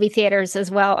old movie theaters as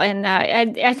well. And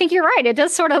I think you're right. It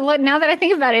does sort of look, now that I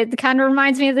think about it, it kind of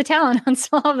reminds me of the Talon on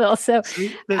Smallville. So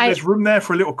there's room there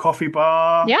for a little coffee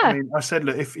bar. Yeah. I mean, I said,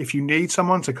 look, if you need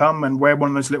someone to come and wear one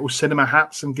of those little cinema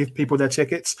hats and give people their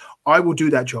tickets, I will do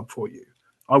that job for you.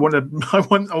 I want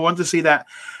to see that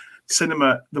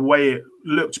cinema the way it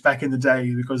looked back in the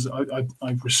day, because I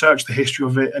researched the history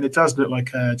of it, and it does look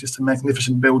like just a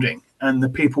magnificent building. And the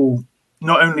people,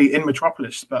 not only in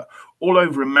Metropolis but all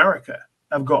over America,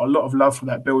 have got a lot of love for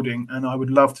that building, and I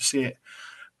would love to see it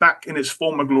back in its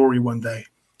former glory one day.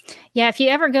 Yeah, if you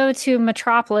ever go to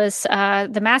Metropolis,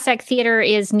 the Massac Theater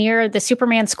is near the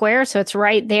Superman Square, so it's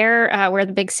right there where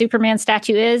the big Superman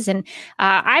statue is. And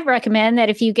I recommend that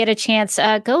if you get a chance,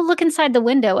 go look inside the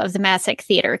window of the Massac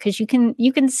Theater, because you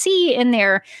can see in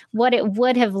there what it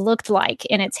would have looked like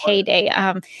in its heyday.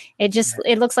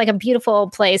 It looks like a beautiful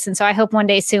place, and so I hope one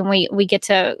day soon we get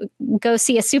to go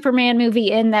see a Superman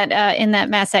movie in that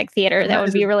Massac Theater. That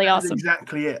would be really awesome.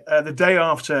 Exactly it. The day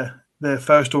after the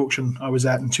first auction I was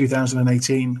at in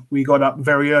 2018, we got up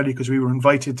very early because we were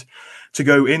invited to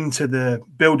go into the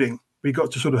building. We got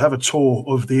to sort of have a tour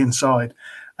of the inside,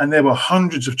 and there were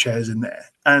hundreds of chairs in there.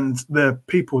 And the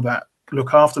people that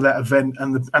look after that event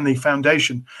and the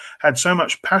foundation had so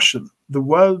much passion. The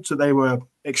words that they were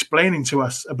explaining to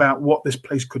us about what this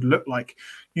place could look like,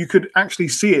 you could actually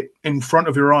see it in front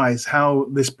of your eyes, how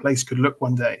this place could look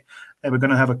one day. They were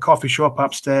going to have a coffee shop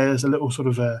upstairs, a little sort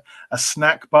of a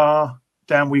snack bar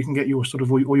down where you can get your sort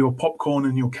of or your popcorn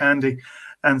and your candy,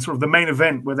 and sort of the main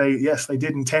event where they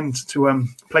did intend to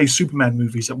play Superman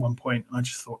movies at one point. I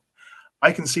just thought,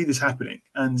 I can see this happening.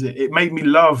 And it made me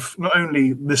love not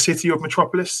only the city of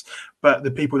Metropolis, but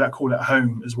the people that call it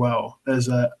home as well. There's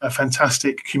a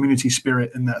fantastic community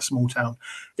spirit in that small town.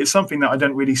 It's something that I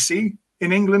don't really see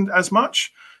in England as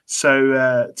much.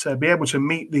 So to be able to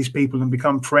meet these people and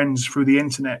become friends through the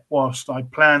internet whilst I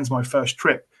planned my first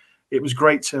trip, it was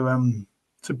great to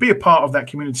be a part of that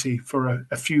community for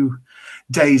a few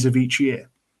days of each year.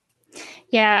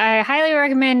 Yeah, I highly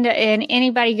recommend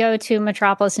anybody go to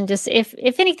Metropolis and just,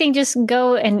 if anything, just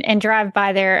go and drive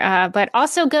by there. But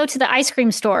also go to the ice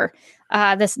cream store,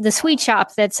 the sweet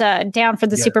shop that's down for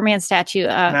the Superman statue.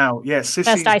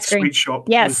 Sissy's Sweet Shop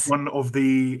is one of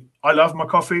the. I love my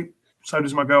coffee. So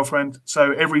does my girlfriend.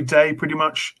 So every day, pretty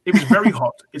much, it was very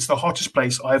hot. It's the hottest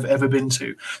place I've ever been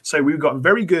to. So we got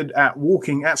very good at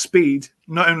walking at speed,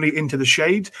 not only into the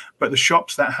shade, but the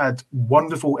shops that had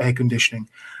wonderful air conditioning.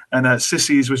 And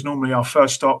Sissy's was normally our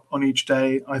first stop on each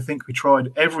day. I think we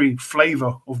tried every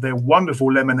flavor of their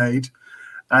wonderful lemonade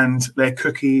and their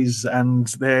cookies and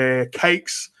their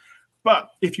cakes. But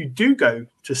if you do go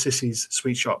to Sissy's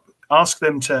Sweet Shop, ask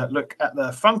them to look at the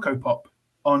Funko Pop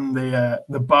on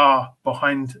the bar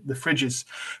behind the fridges,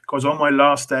 because on my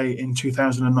last day in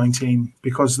 2019,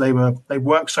 because they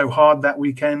worked so hard that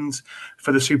weekend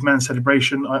for the Superman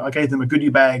celebration, I gave them a goodie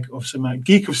bag of some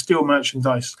Geek of Steel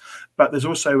merchandise, but there's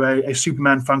also a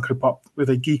Superman Funko Pop with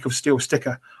a Geek of Steel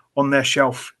sticker on their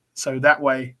shelf, so that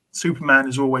way Superman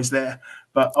is always there,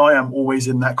 but I am always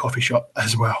in that coffee shop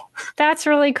as well. That's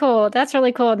really cool.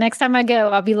 Next time I go,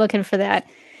 I'll be looking for that.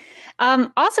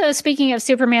 Also, speaking of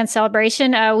Superman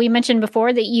Celebration, we mentioned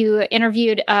before that you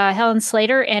interviewed Helen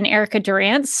Slater and Erica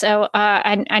Durant. So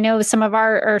I know some of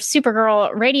our Supergirl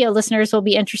radio listeners will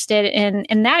be interested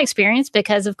in that experience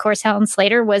because, of course, Helen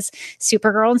Slater was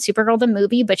Supergirl and Supergirl the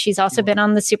movie, but she's also been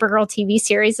on the Supergirl TV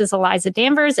series as Eliza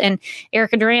Danvers. And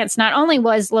Erica Durant not only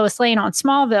was Lois Lane on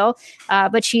Smallville,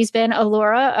 but she's been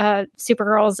Allura,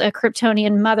 Supergirl's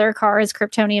Kryptonian mother, Kara's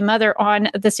Kryptonian mother on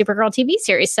the Supergirl TV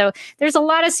series. So there's a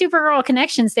lot of Supergirl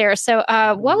connections there. So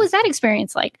what was that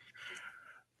experience like?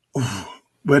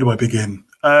 Where do I begin?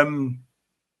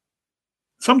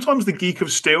 Sometimes the Geek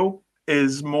of Steel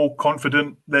is more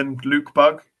confident than Luke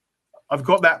Bug. I've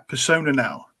got that persona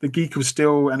now. The Geek of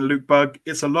Steel and Luke Bug.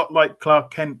 It's a lot like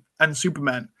Clark Kent and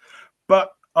Superman.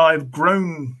 But I've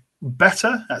grown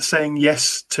better at saying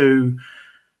yes to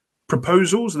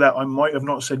proposals that I might have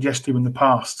not said yes to in the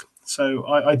past. So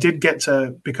I did get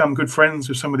to become good friends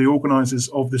with some of the organizers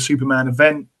of the Superman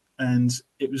event, and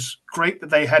it was great that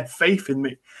they had faith in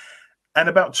me. And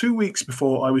about 2 weeks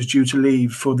before I was due to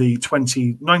leave for the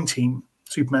 2019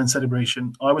 Superman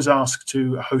celebration, I was asked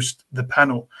to host the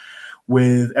panel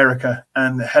with Erica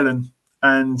and Helen,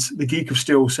 and the Geek of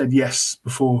Steel said yes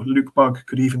before Luke Bug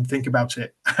could even think about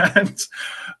it. And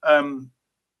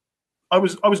I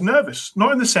was nervous,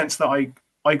 not in the sense that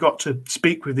I got to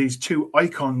speak with these two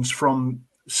icons from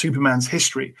Superman's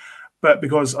history, but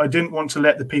because I didn't want to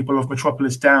let the people of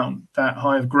Metropolis down that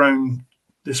I have grown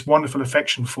this wonderful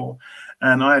affection for.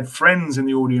 And I had friends in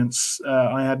the audience.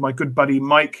 I had my good buddy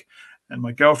Mike, and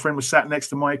my girlfriend was sat next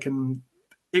to Mike, and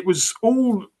it was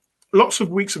all lots of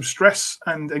weeks of stress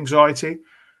and anxiety.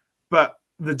 But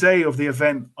the day of the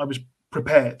event, I was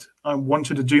prepared. I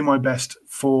wanted to do my best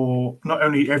for not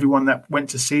only everyone that went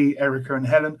to see Erica and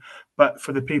Helen, but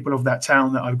for the people of that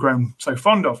town that I've grown so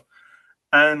fond of.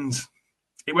 And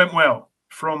it went well.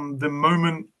 From the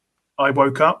moment I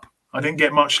woke up, I didn't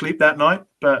get much sleep that night,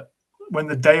 but when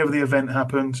the day of the event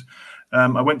happened,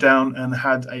 I went down and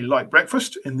had a light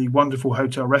breakfast in the wonderful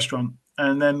hotel restaurant.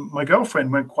 And then my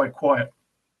girlfriend went quite quiet.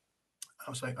 I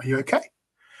was like, "Are you okay?"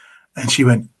 And she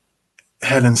went,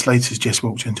 "Helen Slater's just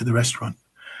walked into the restaurant."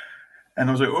 And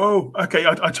I was like, "Oh, okay."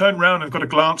 I turned around and got a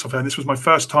glance of her. This was my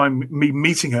first time me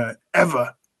meeting her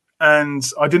ever. And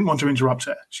I didn't want to interrupt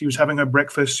her. She was having her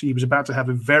breakfast. She was about to have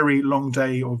a very long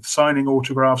day of signing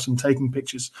autographs and taking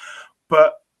pictures.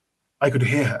 But I could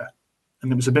hear her.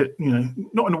 And it was a bit,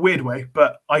 not in a weird way,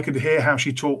 but I could hear how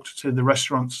she talked to the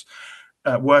restaurant's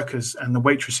workers and the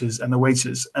waitresses and the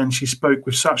waiters. And she spoke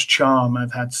with such charm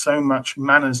and had so much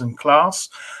manners and class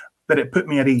that it put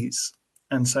me at ease.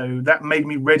 And so that made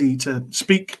me ready to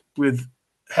speak with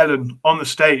Helen on the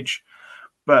stage.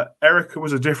 But Erica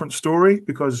was a different story,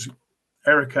 because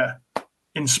Erica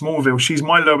in Smallville, she's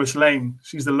my Lois Lane.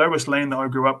 She's the Lois Lane that I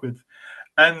grew up with.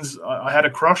 And I had a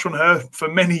crush on her for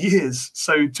many years.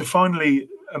 So to finally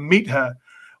meet her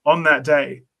on that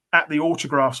day, at the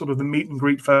autograph, sort of the meet and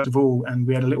greet first of all, and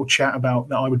we had a little chat about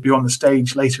that I would be on the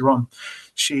stage later on.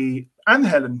 She and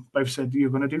Helen both said, "You're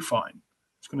going to do fine.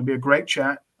 It's going to be a great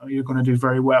chat. You're going to do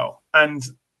very well." And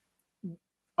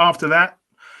after that,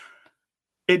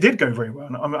 it did go very well.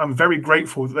 And I'm very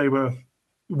grateful that they were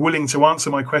willing to answer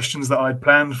my questions that I'd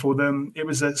planned for them. It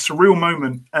was a surreal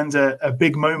moment and a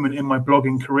big moment in my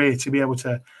blogging career to be able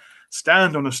to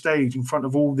stand on a stage in front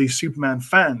of all these Superman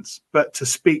fans, but to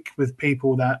speak with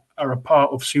people that are a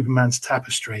part of Superman's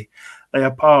tapestry. They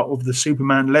are part of the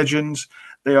Superman legends.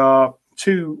 They are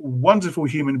two wonderful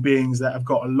human beings that have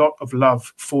got a lot of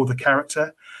love for the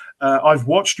character. I've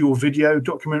watched your video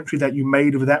documentary that you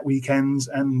made over that weekend,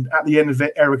 and at the end of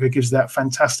it, Erica gives that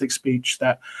fantastic speech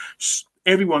that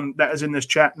everyone that is in this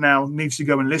chat now needs to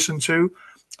go and listen to.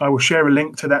 I will share a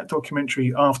link to that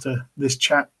documentary after this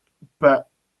chat, but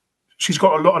she's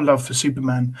got a lot of love for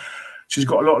Superman. She's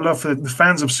got a lot of love for the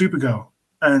fans of Supergirl,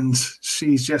 and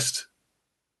she's just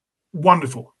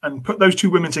wonderful. And put those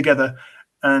two women together,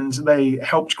 and they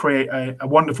helped create a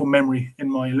wonderful memory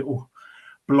in my little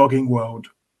blogging world.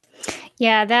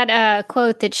 Yeah, that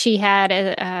quote that she had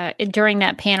during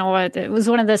that panel, it was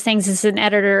one of those things as an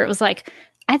editor. It was like,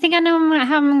 I think I know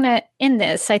how I'm going to end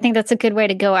this. I think that's a good way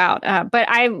to go out. But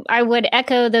I would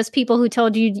echo those people who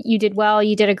told you you did well.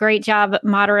 You did a great job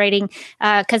moderating.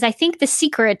 Because I think the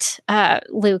secret,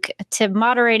 Luke, to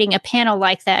moderating a panel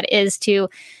like that is to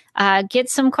get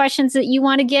some questions that you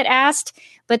want to get asked,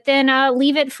 but then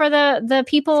leave it for the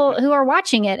people who are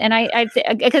watching it. And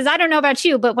because I don't know about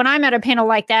you, but when I'm at a panel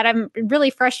like that, I'm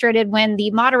really frustrated when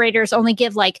the moderators only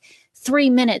give like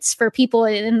 3 minutes for people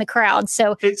in the crowd.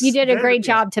 So you did a great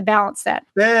job to balance that.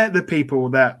 They're the people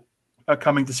that are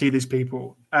coming to see these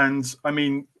people. And I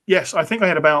mean, yes, I think I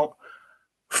had about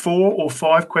 4 or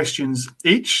 5 questions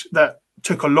each that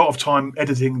took a lot of time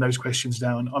editing those questions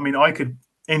down. I mean, I could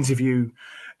interview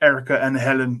Erica and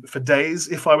Helen for days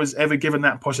if I was ever given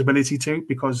that possibility to,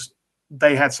 because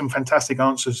they had some fantastic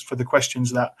answers for the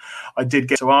questions that I did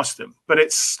get to ask them. But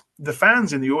it's the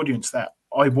fans in the audience that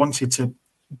I wanted to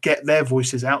get their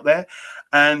voices out there.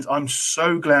 And I'm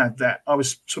so glad that I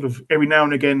was sort of every now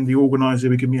and again, the organizer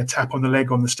would give me a tap on the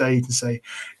leg on the stage and say,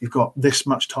 "You've got this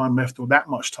much time left or that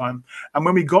much time." And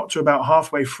when we got to about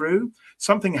halfway through,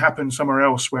 something happened somewhere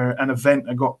else where an event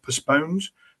had got postponed.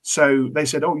 So they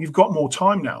said, "Oh, you've got more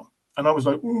time now." And I was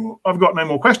like, "I've got no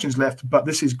more questions left, but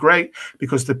this is great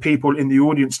because the people in the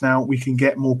audience now, we can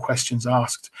get more questions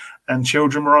asked." And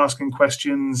children were asking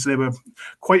questions. There were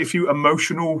quite a few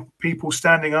emotional people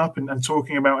standing up and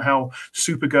talking about how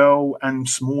Supergirl and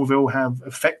Smallville have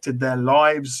affected their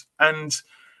lives. And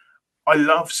I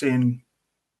love seeing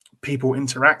people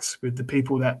interact with the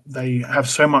people that they have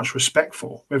so much respect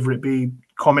for, whether it be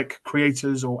comic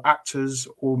creators or actors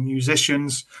or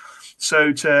musicians.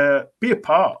 So to be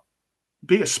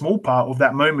a small part of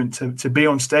that moment, to be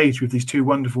on stage with these two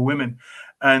wonderful women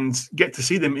and get to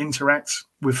see them interact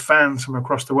with fans from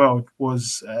across the world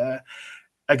was,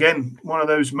 again, one of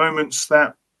those moments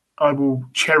that I will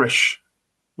cherish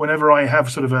whenever I have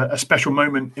sort of a special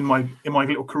moment in my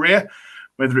little career,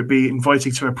 whether it be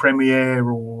invited to a premiere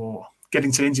or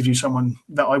getting to interview someone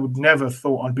that I would never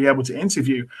thought I'd be able to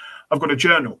interview. I've got a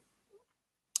journal.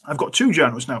 I've got 2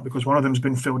 journals now because one of them's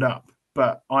been filled up.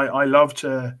 But I love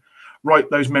to write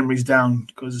those memories down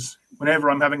because whenever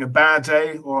I'm having a bad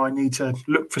day or I need to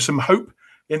look for some hope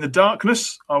in the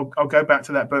darkness, I'll go back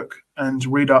to that book and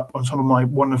read up on some of my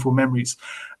wonderful memories.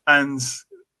 And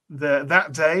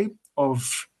that day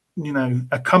of,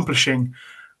 accomplishing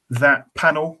that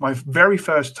panel, my very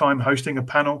first time hosting a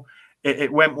panel,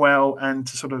 it went well. And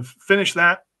to sort of finish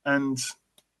that and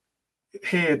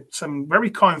hear some very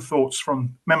kind thoughts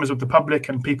from members of the public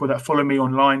and people that follow me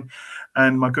online,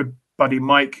 and my good buddy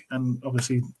Mike, and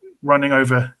obviously running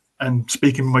over and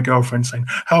speaking with my girlfriend saying,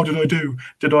 "How did I do?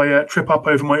 Did I trip up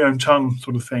over my own tongue?"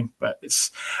 sort of thing. But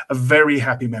it's a very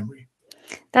happy memory.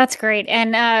 That's great.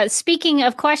 And speaking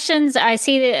of questions, I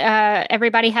see that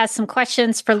everybody has some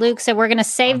questions for Luke, so we're going to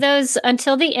save those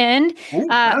until the end. Ooh,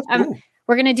 that's cool.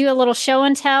 We're going to do a little show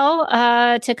and tell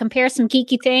to compare some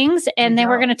geeky things, and then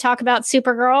we're going to talk about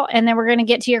Supergirl, and then we're going to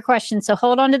get to your questions. So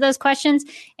hold on to those questions.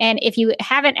 And if you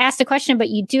haven't asked a question, but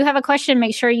you do have a question,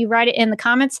 make sure you write it in the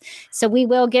comments. So we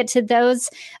will get to those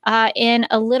in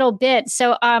a little bit.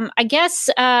 So I guess...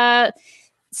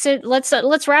 So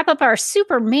let's wrap up our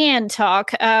Superman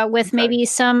talk with maybe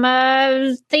some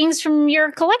things from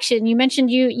your collection. You mentioned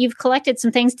you've collected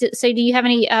some things. So do you have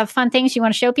any fun things you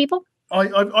want to show people?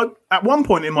 I at one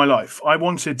point in my life, I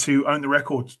wanted to own the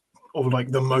record of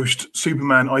like the most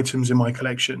Superman items in my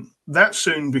collection. That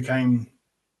soon became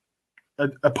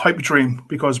a pipe dream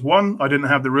because one, I didn't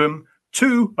have the room.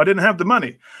 Two, I didn't have the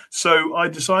money. So I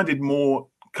decided more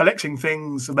collecting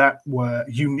things that were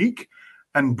unique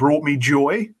and brought me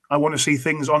joy. I want to see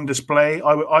things on display.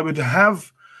 I would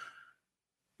have,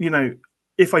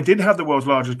 if I did have the world's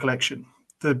largest collection,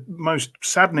 the most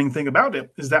saddening thing about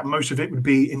it is that most of it would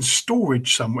be in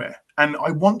storage somewhere. And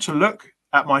I want to look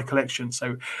at my collection.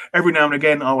 So every now and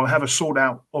again, I will have a sort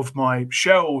out of my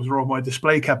shelves or of my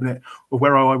display cabinet or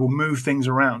where I will move things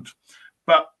around.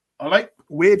 But I like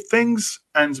weird things.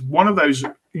 And one of those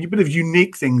a bit of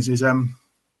unique things is, if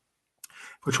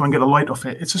I try and get the light off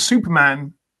it, it's a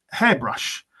Superman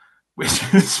hairbrush, which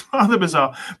is rather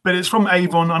bizarre, but it's from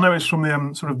Avon. I know it's from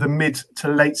the sort of the mid to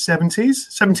late 70s,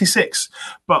 76.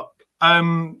 But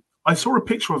I saw a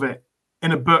picture of it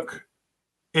in a book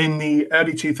in the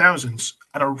early 2000s,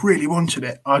 and I really wanted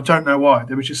it. I don't know why.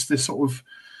 There was just this sort of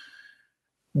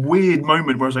weird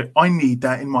moment where I was like, I need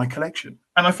that in my collection.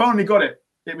 And I finally got it.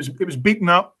 It was beaten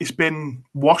up. It's been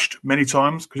washed many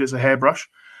times because it's a hairbrush,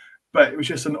 but it was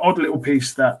just an odd little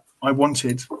piece that I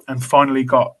wanted and finally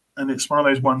got. And it's one of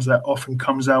those ones that often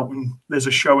comes out when there's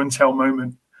a show and tell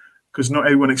moment because not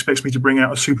everyone expects me to bring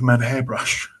out a Superman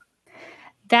hairbrush.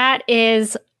 That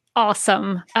is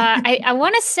awesome. I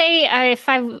want to say, if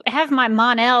I have my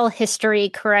Mon-El history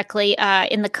correctly,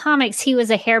 in the comics, he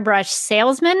was a hairbrush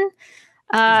salesman.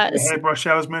 Hairbrush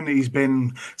salesman. He's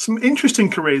been some interesting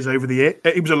careers over the year.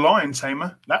 He was a lion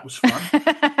tamer. That was fun.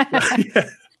 Yeah.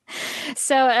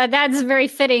 So that's very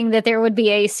fitting that there would be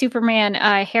a Superman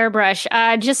hairbrush.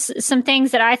 Just some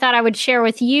things that I thought I would share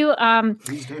with you.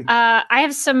 Please do. I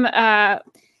have some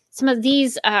of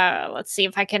these. Let's see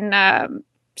if I can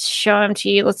show them to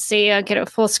you. Let's see, get a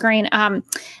full screen.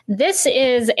 This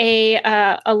is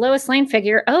a Lois Lane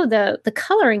figure. Oh, the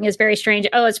coloring is very strange.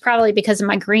 Oh, it's probably because of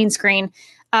my green screen.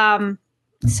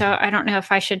 So I don't know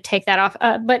if I should take that off,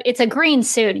 but it's a green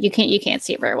suit. You can't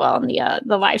see it very well on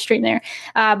the live stream there.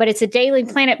 But it's a Daily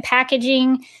Planet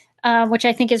packaging, which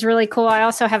I think is really cool. I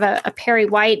also have a Perry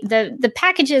White. The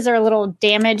packages are a little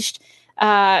damaged.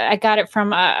 I got it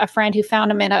from a friend who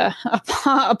found them in a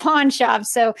pawn shop.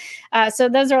 So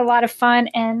those are a lot of fun.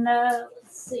 And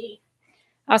let's see.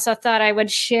 Also thought I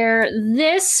would share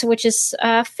this, which is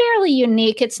fairly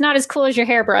unique. It's not as cool as your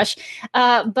hairbrush,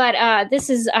 but this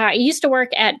is, I used to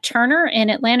work at Turner in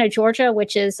Atlanta, Georgia,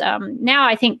 which is now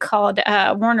I think called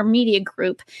Warner Media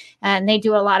Group. And they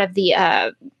do a lot of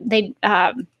the,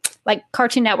 like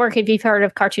Cartoon Network, if you've heard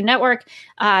of Cartoon Network.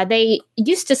 They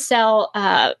used to sell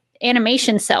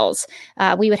animation cells.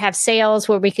 We would have sales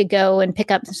where we could go and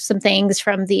pick up some things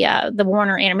from the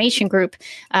Warner Animation Group.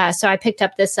 So I picked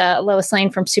up this Lois Lane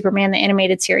from Superman, the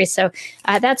animated series. So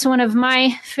that's one of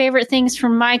my favorite things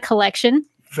from my collection.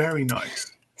 Very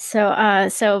nice.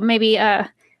 So maybe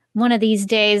one of these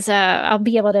days I'll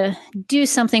be able to do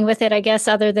something with it, I guess,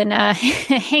 other than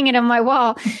hang it on my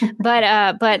wall.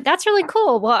 But that's really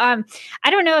cool. Well,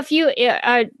 I don't know if you.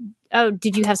 Oh,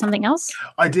 did you have something else?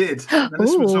 I did. And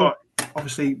this was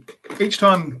obviously each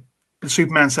time the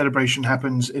Superman celebration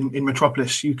happens in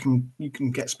Metropolis, you can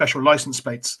get special license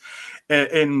plates.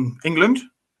 In England,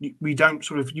 we don't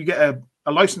you get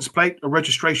a license plate, a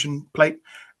registration plate,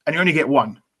 and you only get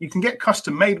one. You can get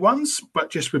custom made ones, but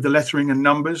just with the lettering and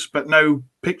numbers, but no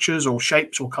pictures or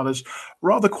shapes or colors,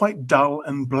 rather quite dull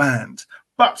and bland.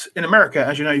 But in America,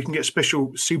 as you know, you can get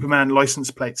special Superman license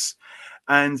plates.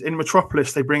 And in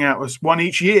Metropolis, they bring out one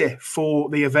each year for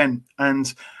the event.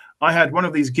 And I had one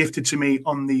of these gifted to me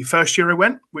on the first year I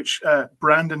went, which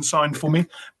Brandon signed for me.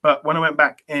 But when I went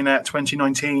back in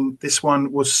 2019, this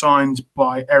one was signed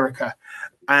by Erica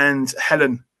and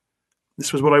Helen.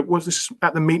 This was this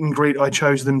at the meet and greet. I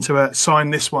chose them to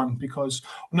sign this one because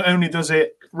not only does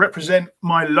it represent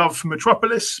my love for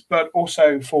Metropolis, but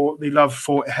also for the love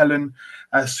for Helen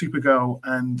as Supergirl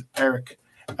and Eric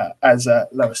as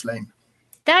Lois Lane.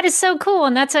 That is so cool,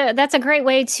 and that's a great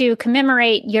way to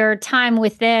commemorate your time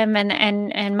with them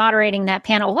and moderating that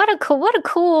panel. What a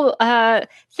cool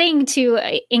thing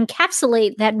to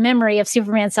encapsulate that memory of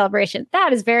Superman Celebration.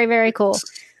 That is very, very cool.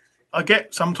 I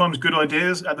get sometimes good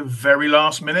ideas at the very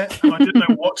last minute, and I didn't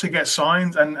know what to get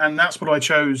signed, and that's what I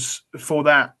chose for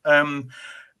that.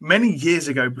 Many years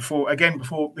ago, before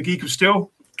the Geek of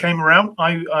Steel came around,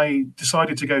 I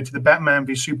decided to go to the Batman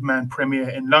v Superman premiere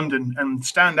in London and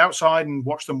stand outside and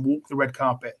watch them walk the red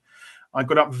carpet. I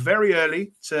got up very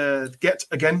early to get,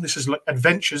 again, this is like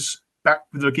adventures back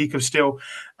with the Geek of Steel,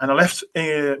 and I left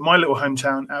my little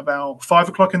hometown at about 5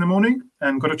 o'clock in the morning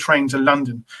and got a train to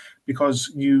London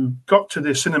because you got to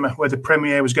the cinema where the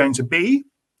premiere was going to be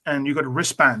and you got a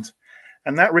wristband.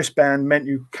 And that wristband meant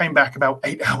you came back about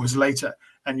 8 hours later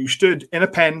and you stood in a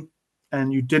pen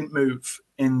and you didn't move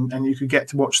and you could get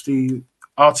to watch the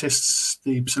artists,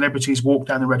 the celebrities walk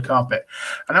down the red carpet.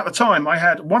 And at the time, I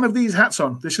had one of these hats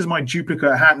on. This is my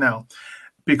duplicate hat now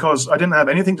because I didn't have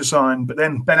anything to sign. But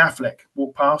then Ben Affleck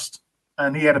walked past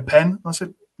and he had a pen. I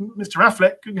said, Mr.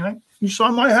 Affleck, you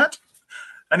sign my hat?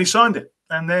 And he signed it.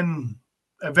 And then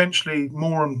eventually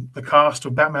more on the cast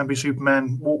of Batman v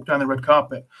Superman walked down the red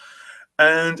carpet.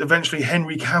 And eventually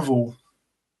Henry Cavill,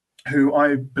 who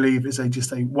I believe is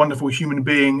just a wonderful human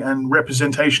being and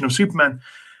representation of Superman,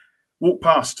 walked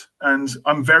past. And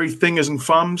I'm very fingers and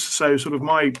thumbs, so sort of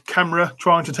my camera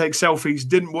trying to take selfies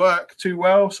didn't work too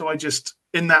well. So I just,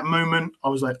 in that moment, I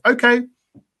was like, okay,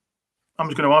 I'm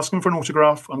just going to ask him for an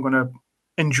autograph. I'm going to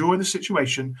enjoy the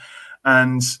situation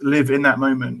and live in that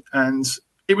moment. And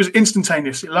it was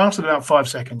instantaneous. It lasted about 5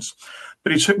 seconds.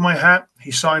 But he took my hat,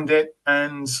 he signed it,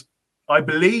 and I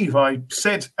believe I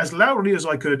said as loudly as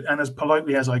I could and as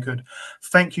politely as I could,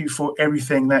 thank you for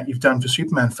everything that you've done for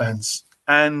Superman fans.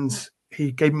 And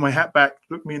he gave me my hat back,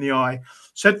 looked me in the eye,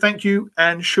 said thank you,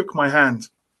 and shook my hand.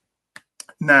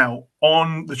 Now,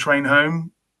 on the train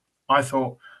home, I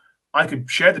thought I could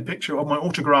share the picture of my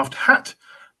autographed hat,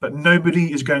 but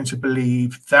nobody is going to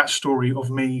believe that story of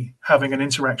me having an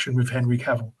interaction with Henry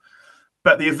Cavill.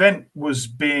 But the event was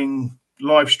being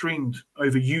live streamed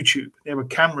over YouTube. There were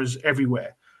cameras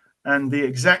everywhere. And the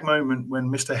exact moment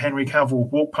when Mr. Henry Cavill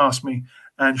walked past me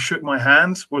and shook my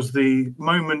hand was the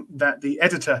moment that the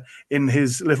editor in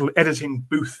his little editing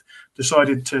booth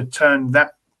decided to turn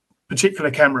that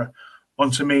particular camera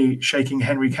onto me shaking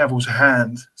Henry Cavill's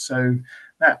hand. So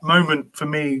that moment for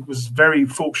me was very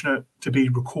fortunate to be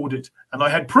recorded. And I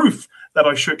had proof that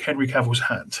I shook Henry Cavill's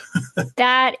hand.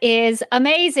 That is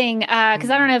amazing. Because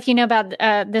I don't know if you know about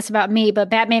this about me, but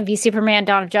Batman v Superman: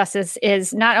 Dawn of Justice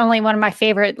is not only one of my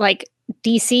favorite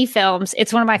DC films,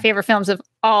 it's one of my favorite films of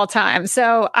all time.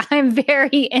 So I'm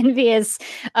very envious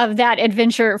of that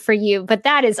adventure for you. But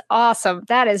that is awesome.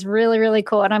 That is really, really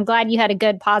cool. And I'm glad you had a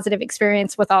good, positive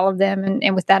experience with all of them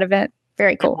and with that event.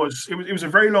 Very cool. It was a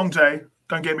very long day.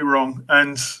 Don't get me wrong.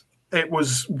 And it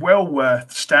was well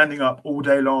worth standing up all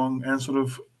day long and sort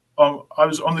of, I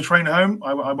was on the train home.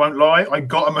 I won't lie. I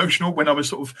got emotional when I was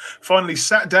sort of finally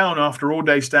sat down after all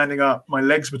day standing up. My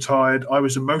legs were tired. I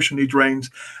was emotionally drained.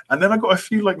 And then I got a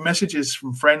few messages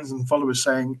from friends and followers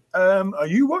saying, are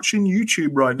you watching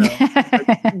YouTube right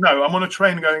now? No, I'm on a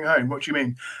train going home. What do you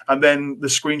mean? And then the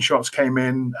screenshots came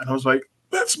in and I was like,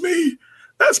 that's me.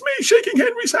 That's me shaking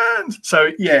Henry's hand.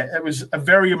 So, yeah, it was a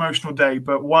very emotional day,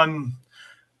 but one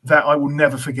that I will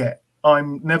never forget.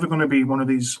 I'm never going to be one of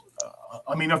these.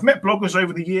 I've met bloggers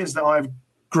over the years that I've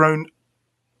grown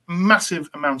massive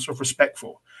amounts of respect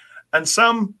for. And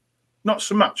some, not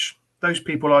so much. Those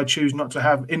people I choose not to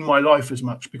have in my life as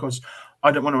much because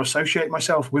I don't want to associate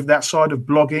myself with that side of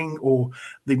blogging or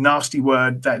the nasty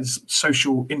word that is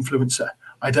social influencer.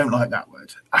 I don't like that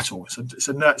word at all. It's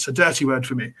a dirty word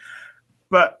for me.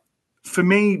 But for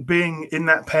me, being in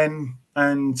that pen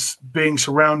and being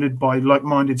surrounded by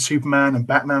like-minded Superman and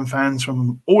Batman fans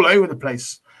from all over the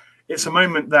place, it's a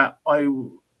moment that I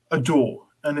adore.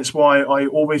 And it's why I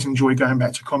always enjoy going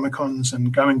back to Comic-Cons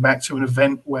and going back to an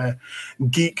event where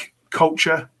geek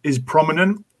culture is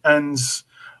prominent. And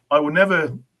I will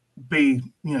never be,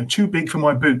 too big for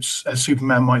my boots, as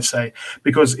Superman might say,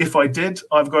 because if I did,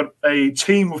 I've got a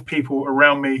team of people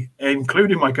around me,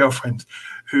 including my girlfriend,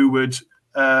 who would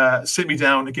sit me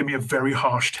down and give me a very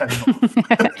harsh telling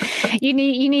off. You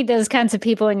need those kinds of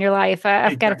people in your life.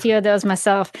 I've got a few of those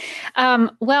myself.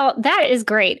 Well, that is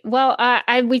great. Well,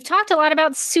 we've talked a lot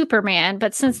about Superman,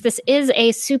 but since this is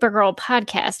a Supergirl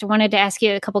podcast, I wanted to ask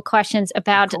you a couple questions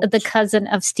about the Cousin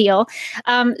of Steel.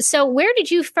 So where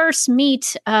did you first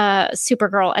meet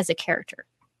Supergirl as a character?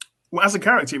 Well, as a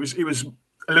character, it was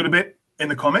a little bit in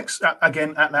the comics.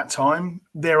 Again, at that time,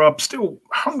 there are still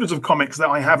hundreds of comics that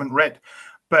I haven't read,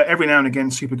 but every now and again,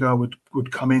 Supergirl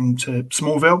would come into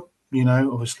Smallville.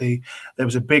 Obviously, there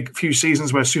was a big few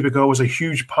seasons where Supergirl was a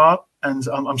huge part, and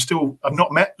I've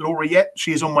not met Laura yet.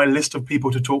 She is on my list of people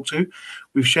to talk to.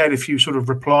 We've shared a few sort of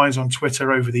replies on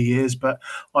Twitter over the years, but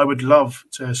I would love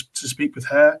to speak with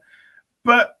her.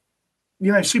 But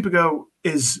Supergirl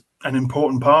is an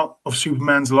important part of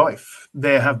Superman's life.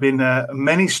 There have been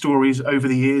many stories over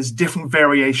the years, different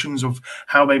variations of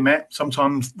how they met.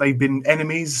 Sometimes they've been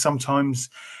enemies. Sometimes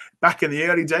back in the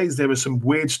early days, there were some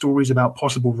weird stories about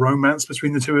possible romance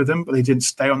between the two of them, but they didn't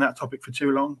stay on that topic for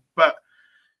too long. But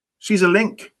she's a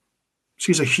link.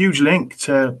 She's a huge link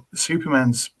to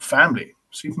Superman's family,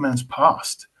 Superman's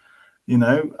past.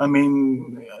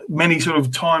 Many sort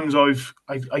of times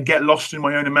I get lost in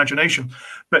my own imagination,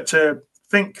 but to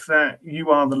think that you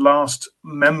are the last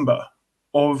member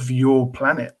of your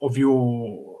planet, of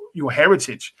your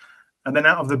heritage. And then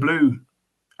out of the blue,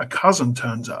 a cousin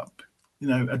turns up,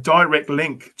 a direct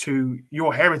link to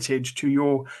your heritage, to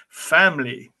your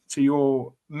family, to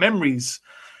your memories.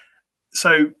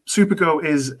 So Supergirl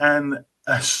is an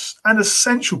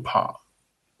essential part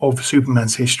of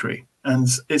Superman's history. And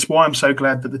it's why I'm so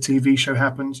glad that the TV show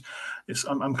happens.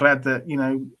 I'm glad that,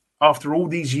 after all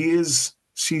these years,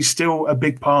 she's still a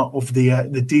big part of the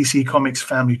DC Comics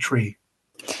family tree.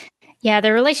 Yeah,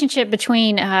 the relationship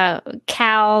between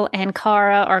Cal and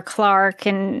Kara, or Clark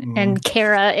and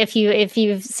Kara, if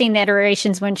you've seen the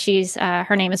iterations when she's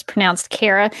her name is pronounced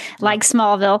Kara, like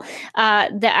Smallville,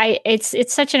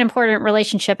 it's such an important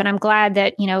relationship, and I'm glad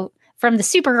that from the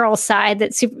Supergirl side,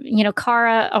 that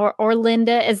Kara or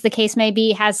Linda, as the case may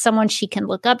be, has someone she can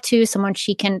look up to, someone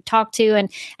she can talk to,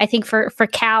 and I think for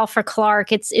Cal, for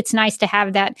Clark, it's nice to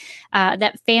have that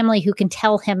family who can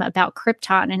tell him about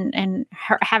Krypton and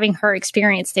having her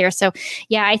experience there. So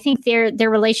yeah, I think their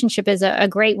relationship is a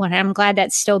great one, and I'm glad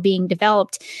that's still being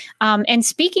developed. And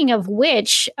speaking of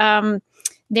which,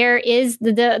 there is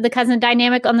the cousin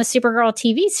dynamic on the Supergirl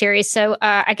TV series. So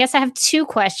I guess I have two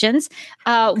questions.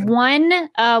 One,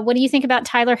 what do you think about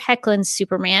Tyler Hoechlin's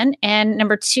Superman? And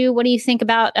number two, what do you think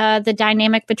about the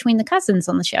dynamic between the cousins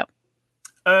on the show?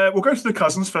 We'll go to the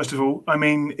cousins first of all. I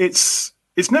mean, it's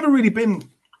never really been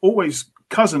always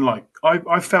cousin-like.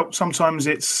 I felt sometimes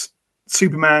it's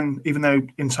Superman, even though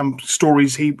in some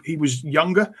stories he was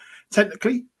younger,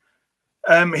 technically.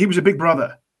 He was a big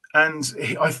brother, and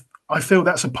I feel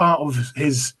that's a part of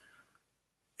his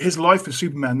life as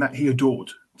Superman that he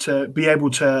adored, to be able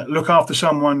to look after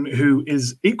someone who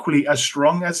is equally as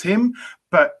strong as him,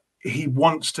 but he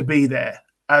wants to be there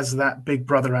as that big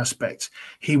brother aspect.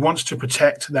 He wants to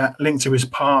protect that link to his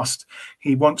past.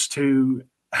 He wants to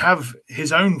have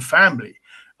his own family.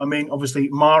 I mean, obviously,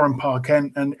 Ma and Pa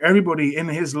Kent and everybody in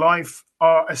his life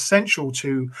are essential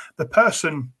to the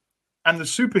person and the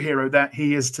superhero that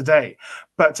he is today.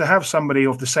 But to have somebody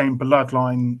of the same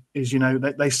bloodline is,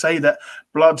 they say that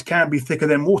blood can be thicker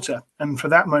than water. And for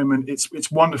that moment,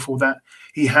 it's wonderful that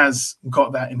he has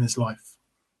got that in his life.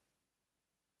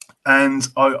 And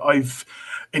I've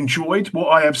enjoyed what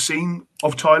I have seen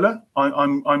of Tyler.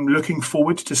 I'm looking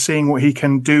forward to seeing what he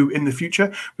can do in the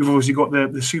future. We've obviously got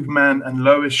the Superman and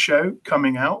Lois show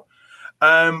coming out.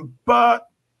 But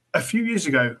a few years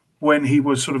ago, when he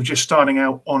was sort of just starting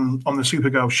out on the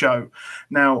Supergirl show.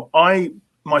 Now, I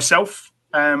myself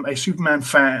am a Superman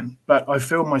fan, but I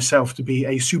feel myself to be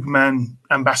a Superman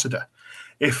ambassador.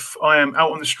 If I am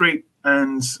out on the street,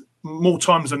 and more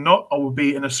times than not, I will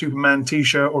be in a Superman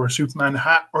t-shirt or a Superman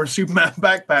hat or a Superman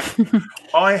backpack.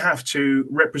 I have to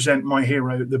represent my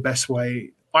hero the best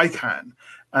way I can.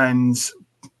 And,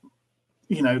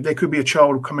 there could be a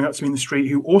child coming up to me in the street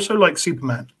who also likes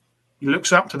Superman. He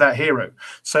looks up to that hero.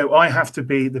 So I have to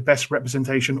be the best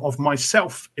representation of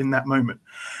myself in that moment.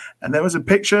 And there was a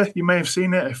picture, you may have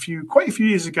seen it quite a few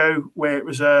years ago, where it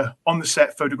was a on the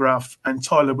set photograph, and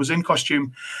Tyler was in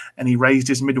costume and he raised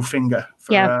his middle finger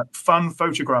for a fun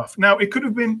photograph. Now, it could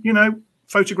have been,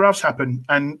 photographs happen,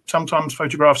 and sometimes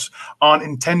photographs aren't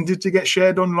intended to get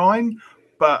shared online.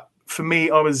 But for me,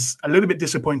 I was a little bit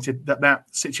disappointed that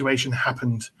situation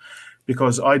happened,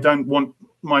 because I don't want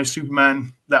my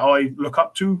Superman that I look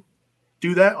up to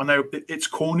do that. I know it's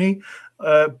corny,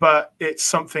 but it's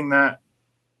something that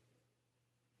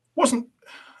wasn't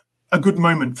a good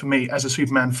moment for me as a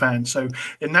Superman fan. So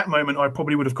in that moment, I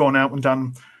probably would have gone out and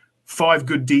done 5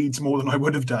 good deeds more than I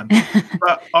would have done.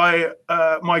 But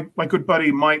my good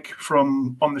buddy Mike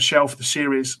from On the Shelf, the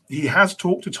series, he has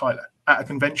talked to Tyler at a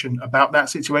convention about that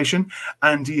situation,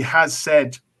 and he has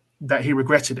said that he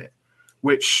regretted it,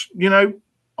 which,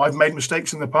 I've made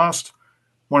mistakes in the past.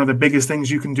 One of the biggest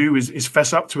things you can do is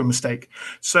fess up to a mistake.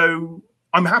 So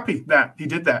I'm happy that he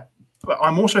did that. But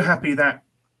I'm also happy that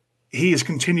he is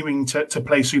continuing to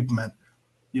play Superman.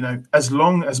 As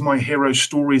long as my hero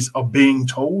stories are being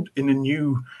told in a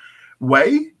new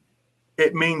way,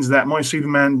 it means that my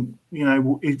Superman,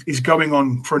 is going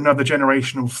on for another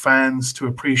generation of fans to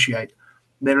appreciate.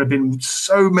 There have been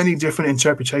so many different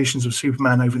interpretations of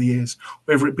Superman over the years,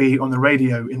 whether it be on the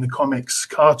radio, in the comics,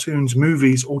 cartoons,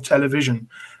 movies, or television.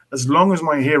 As long as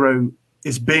my hero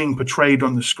is being portrayed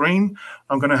on the screen,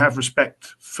 I'm going to have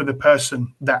respect for the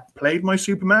person that played my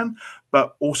Superman,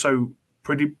 but also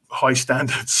pretty high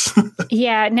standards.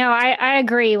 Yeah, no, I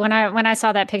agree. When I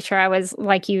saw that picture, I was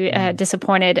like you,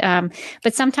 disappointed.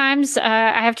 But sometimes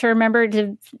I have to remember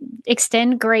to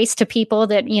extend grace to people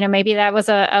that, maybe that was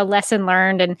a lesson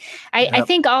learned. And I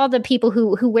think all the people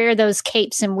who wear those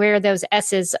capes and wear those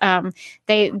S's,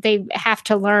 they have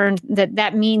to learn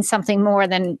that means something more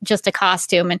than just a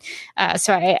costume. And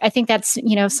so I think that's,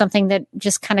 something that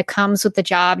just kind of comes with the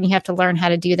job, and you have to learn how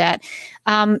to do that.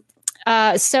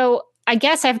 So I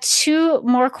guess I have two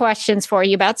more questions for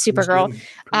you about Supergirl.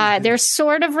 They're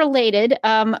sort of related.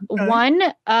 One,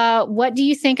 what do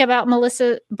you think about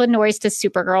Melissa Benoist's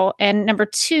Supergirl? And number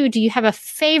two, do you have a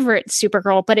favorite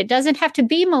Supergirl? But it doesn't have to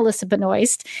be Melissa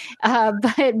Benoist. So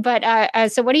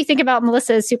what do you think about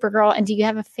Melissa's Supergirl? And do you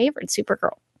have a favorite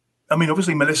Supergirl? I mean,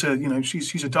 obviously, Melissa,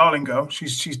 she's a darling girl.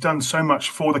 She's done so much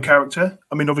for the character.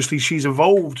 I mean, obviously, she's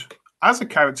evolved as a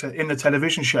character in the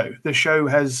television show. The show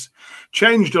has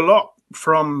changed a lot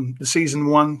from the season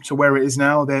 1 to where it is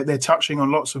now. They're touching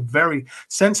on lots of very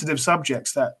sensitive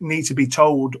subjects that need to be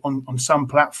told on some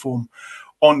platform,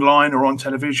 online or on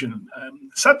television.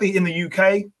 Sadly, in the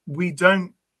UK, we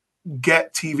don't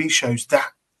get TV shows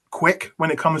that quick when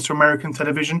it comes to American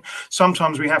television.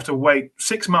 Sometimes we have to wait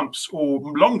 6 months or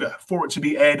longer for it to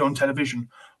be aired on television.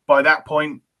 By that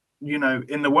point,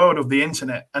 in the world of the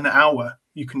internet, an hour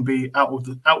you can be out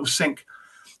of sync.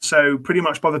 So pretty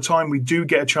much by the time we do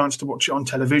get a chance to watch it on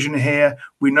television here,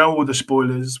 we know all the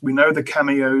spoilers, we know the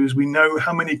cameos, we know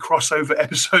how many crossover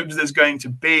episodes there's going to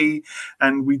be,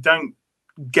 and we don't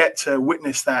get to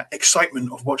witness that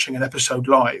excitement of watching an episode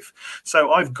live.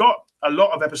 So I've got a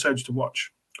lot of episodes to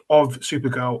watch of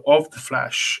Supergirl, of The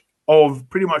Flash, of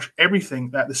pretty much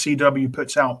everything that the CW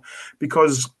puts out,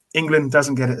 because England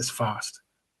doesn't get it as fast.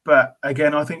 But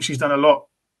again, I think she's done a lot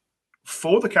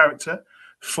for the character,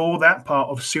 for that part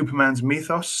of Superman's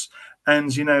mythos.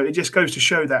 And, it just goes to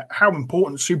show that how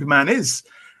important Superman is.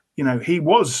 He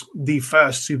was the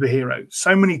first superhero.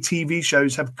 So many TV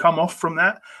shows have come off from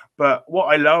that. But what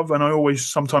I love, and I always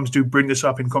sometimes do bring this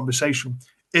up in conversation,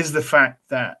 is the fact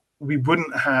that we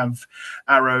wouldn't have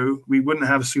Arrow, we wouldn't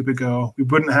have Supergirl, we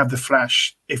wouldn't have The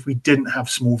Flash if we didn't have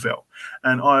Smallville.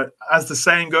 And as the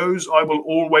saying goes, I will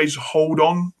always hold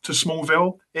on to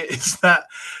Smallville. It is that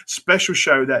special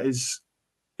show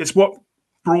it's what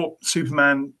brought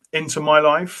Superman into my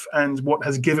life and what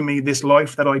has given me this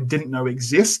life that I didn't know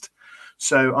exist.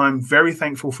 So I'm very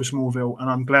thankful for Smallville, and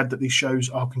I'm glad that these shows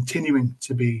are continuing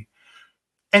to be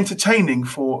entertaining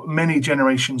for many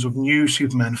generations of new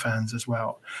Superman fans as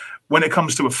well. When it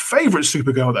comes to a favorite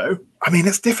Supergirl, though, I mean,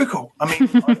 it's difficult. I mean,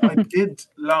 I did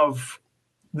love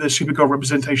the Supergirl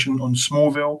representation on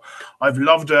Smallville. I've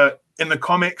loved her in the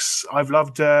comics. I've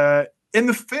loved her in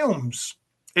the films.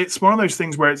 It's one of those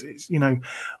things where it's I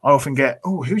often get,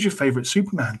 who's your favorite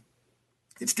Superman?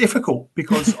 It's difficult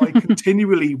because I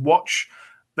continually watch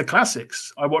the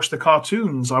classics. I watch the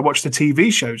cartoons. I watch the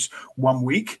TV shows. 1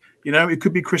 week, it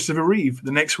could be Christopher Reeve.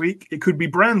 The next week, it could be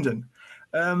Brandon.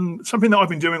 Something that I've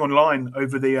been doing online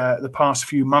over the past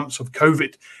few months of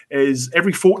COVID is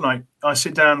every fortnight I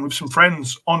sit down with some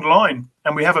friends online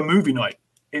and we have a movie night.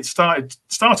 It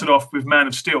started off with Man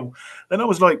of Steel. Then I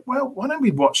was like, well, why don't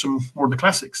we watch some more of the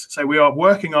classics? So we are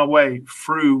working our way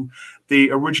through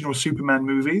the original Superman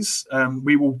movies.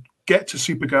 We will get to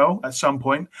Supergirl at some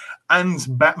point and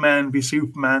Batman v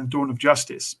Superman Dawn of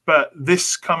Justice. But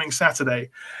this coming Saturday,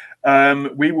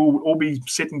 we will all be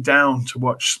sitting down to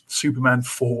watch Superman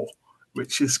 4,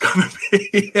 which is going to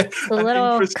be a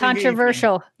little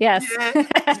controversial. Evening. Yes. Yeah,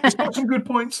 it's got some good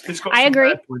points. It's got I some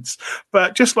agree. Bad points.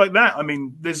 But just like that, I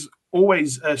mean, there's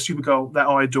always a Supergirl that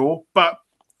I adore. But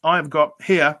I've got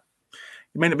here,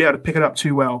 you may not be able to pick it up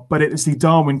too well, but it is the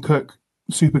Darwin Cook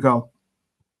Supergirl.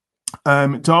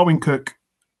 Darwin Cook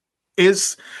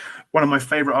is one of my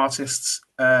favorite artists.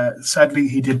 Sadly,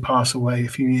 he did pass away a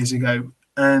few years ago.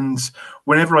 And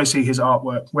whenever I see his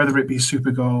artwork, whether it be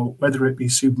Supergirl, whether it be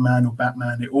Superman or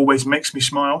Batman, it always makes me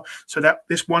smile. So that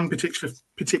this one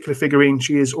particular figurine,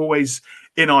 she is always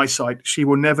in eyesight. She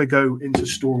will never go into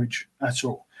storage at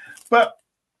all. But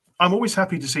I'm always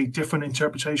happy to see different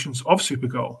interpretations of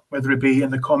Supergirl, whether it be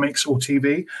in the comics or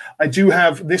TV. I do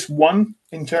have this one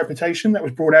interpretation that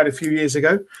was brought out a few years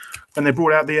ago when they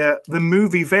brought out the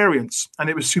movie variants, and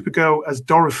it was Supergirl as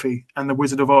Dorothy and the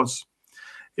Wizard of Oz.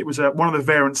 It was one of the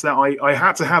variants that I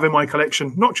had to have in my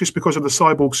collection, not just because of the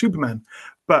cyborg Superman,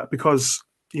 but because,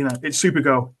 it's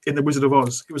Supergirl in the Wizard of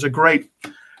Oz. It was a great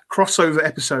crossover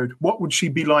episode. What would she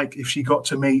be like if she got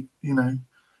to meet,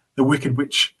 the Wicked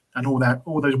Witch and all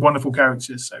those wonderful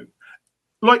characters? So,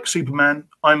 like Superman,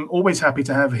 I'm always happy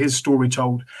to have his story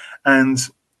told. And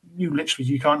you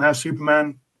can't have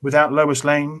Superman without Lois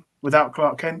Lane, without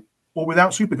Clark Kent, or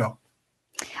without Supergirl.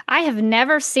 I have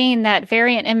never seen that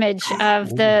variant image of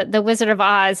the Wizard of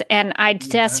Oz, and I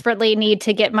desperately need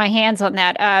to get my hands on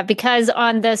that because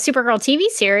on the Supergirl TV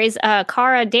series,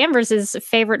 Cara Danvers'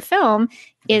 favorite film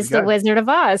is The Wizard of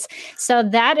Oz. So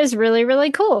that is really, really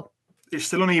cool. It's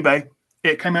still on eBay.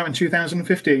 It came out in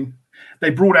 2015. They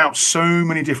brought out so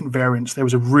many different variants. There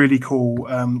was a really cool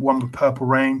one with Purple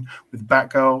Rain, with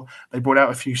Batgirl. They brought out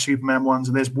a few Superman ones.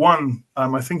 And there's one,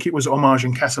 I think it was homage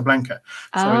in Casablanca.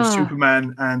 So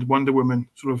Superman and Wonder Woman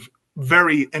sort of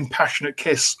very impassionate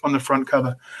kiss on the front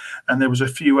cover. And there was a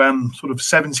few sort of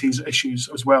 70s issues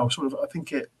as well. Sort of, I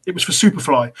think it was for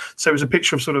Superfly. So it was a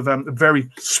picture of sort of a very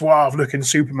suave looking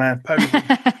Superman posing.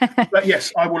 But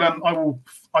yes, I will.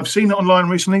 I've seen it online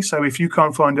recently, so if you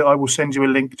can't find it, I will send you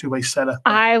a link to a seller.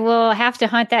 I will have to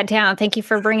hunt that down. Thank you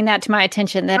for bringing that to my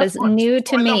attention. That's new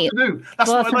to me. That's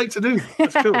what I like to do.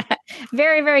 That's cool.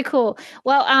 Very, very cool.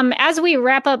 Well, as we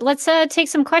wrap up, let's take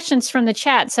some questions from the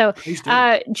chat. So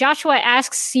Joshua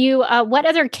asks you, what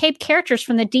other Cape characters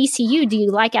from the DCU do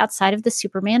you like outside of the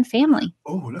Superman family?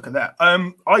 Oh, look at that.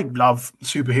 I love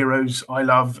superheroes. I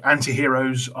love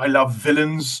anti-heroes. I love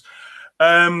villains.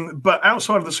 But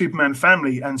outside of the Superman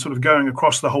family and sort of going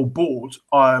across the whole board,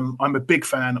 I'm a big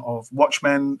fan of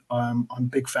Watchmen. I'm a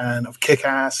big fan of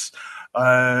Kick-Ass.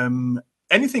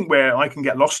 Anything where I can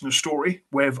get lost in a story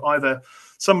with either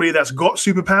somebody that's got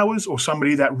superpowers or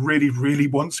somebody that really, really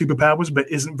wants superpowers but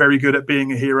isn't very good at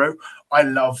being a hero. I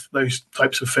love those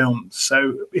types of films.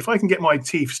 So if I can get my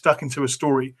teeth stuck into a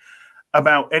story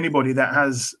about anybody that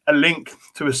has a link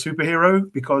to a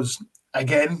superhero, because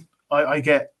again, I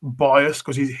get biased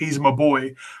because he's my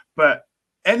boy, but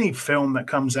any film that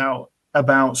comes out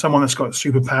about someone that's got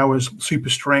superpowers, super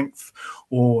strength,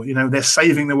 or, they're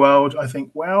saving the world, I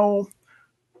think, well,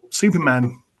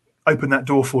 Superman opened that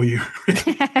door for you.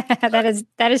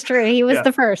 That is true. He was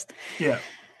the first. Yeah.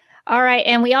 All right.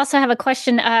 And we also have a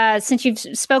question, since you've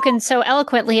spoken so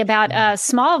eloquently about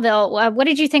Smallville, what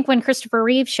did you think when Christopher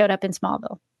Reeve showed up in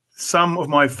Smallville? Some of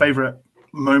my favorite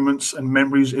moments and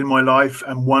memories in my life,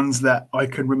 and ones that I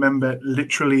can remember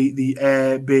literally the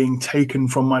air being taken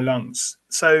from my lungs.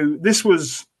 So this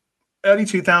was early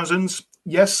 2000s.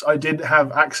 Yes, I did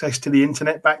have access to the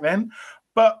internet back then,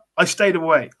 but I stayed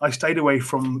away. I stayed away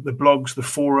from the blogs, the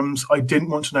forums. I didn't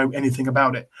want to know anything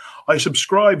about it. I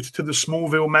subscribed to the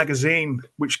Smallville magazine,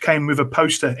 which came with a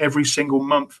poster every single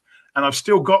month, and I've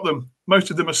still got them. Most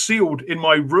of them are sealed in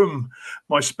my room,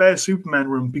 my spare Superman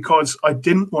room, because I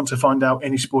didn't want to find out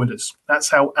any spoilers. That's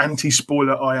how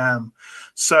anti-spoiler I am.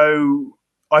 So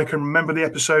I can remember the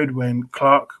episode when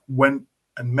Clark went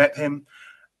and met him,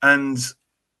 and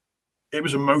it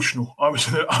was emotional. I was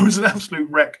an absolute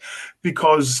wreck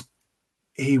because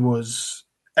he was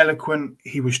eloquent,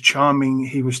 he was charming,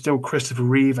 he was still Christopher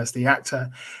Reeve as the actor.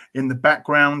 In the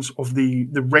background of the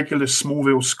regular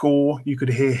Smallville score, you could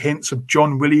hear hints of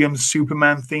John Williams'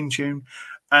 Superman theme tune,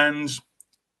 and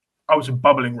I was a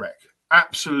bubbling wreck,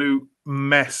 absolute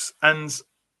mess. And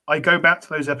I go back to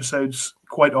those episodes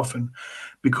quite often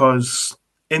because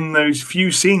in those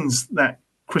few scenes that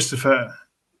Christopher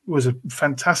was a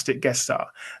fantastic guest star,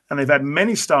 and they've had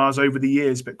many stars over the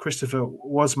years, but Christopher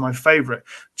was my favorite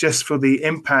just for the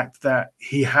impact that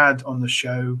he had on the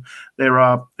show.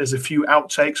 There's a few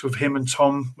outtakes with him and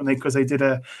Tom because they did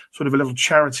a sort of a little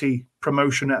charity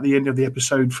promotion at the end of the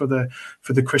episode for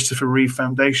the Christopher Reeve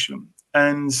Foundation,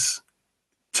 and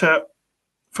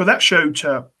for that show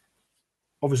to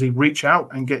obviously reach out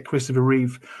and get Christopher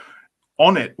Reeve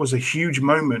on it was a huge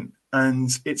moment, and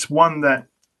it's one that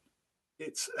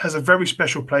it has a very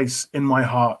special place in my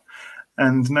heart.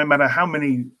 And no matter how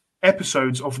many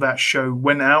episodes of that show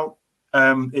went out,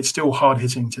 it's still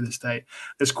hard-hitting to this day.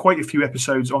 There's quite a few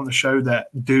episodes on the show that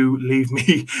do leave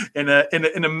me in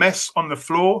a mess on the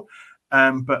floor,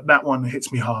 but that one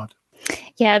hits me hard.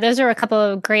 Yeah, those are a couple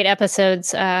of great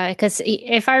episodes because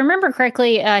if I remember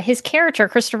correctly, his character,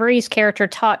 Christopher Reeve's character,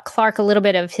 taught Clark a little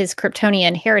bit of his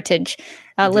Kryptonian heritage,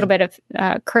 a little bit of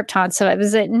Krypton. So it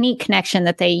was a neat connection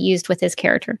that they used with his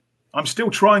character. I'm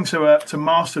still trying to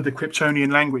master the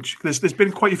Kryptonian language. There's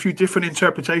been quite a few different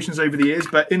interpretations over the years,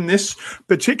 but in this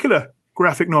particular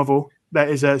graphic novel, that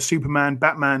is Superman,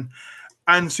 Batman,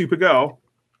 and Supergirl,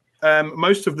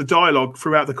 most of the dialogue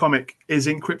throughout the comic is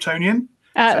in Kryptonian.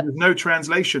 So there's no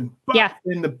translation. But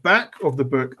in the back of the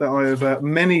book that I have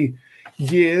many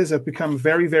years have become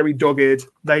very, very dogged,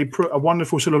 they put a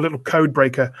wonderful sort of little code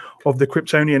breaker of the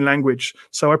Kryptonian language.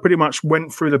 So I pretty much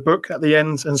went through the book at the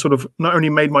end and sort of not only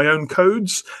made my own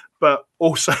codes, but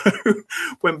also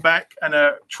went back and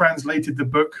translated the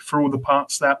book for all the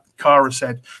parts that Kara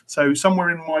said. So somewhere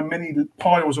in my many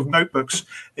piles of notebooks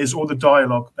is all the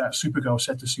dialogue that Supergirl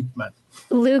said to Superman.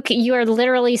 Luke, you are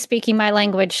literally speaking my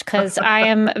language because I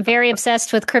am very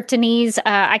obsessed with Kryptonese.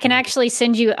 I can actually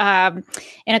send you,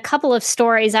 in a couple of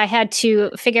stories, I had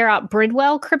to figure out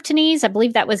Bridwell Kryptonese. I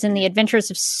believe that was in the Adventures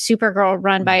of Supergirl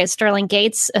run by Sterling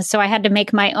Gates. So I had to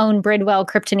make my own Bridwell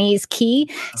Kryptonese key.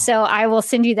 So I will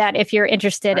send you that if you're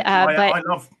interested.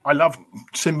 I love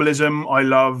symbolism. I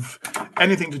love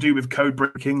anything to do with code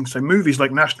breaking. So movies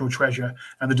like National Treasure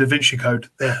and the Da Vinci Code,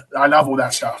 I love all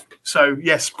that stuff. So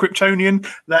yes, Kryptonian,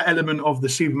 that element of the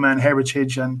Superman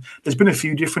heritage, and there's been a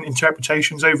few different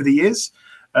interpretations over the years.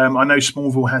 I know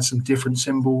Smallville had some different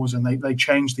symbols, and they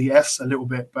changed the S a little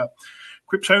bit, but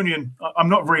Kryptonian, I'm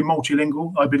not very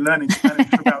multilingual. I've been learning Spanish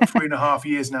for about 3.5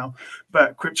 years now,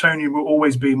 but Kryptonian will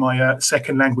always be my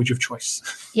second language of choice.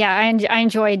 Yeah, I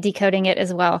enjoy decoding it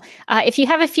as well. If you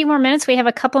have a few more minutes, we have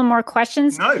a couple more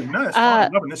questions. No, it's fine.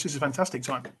 I'm loving this. This is a fantastic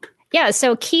time. Yeah,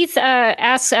 so Keith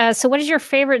asks, so what is your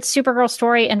favorite Supergirl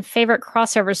story and favorite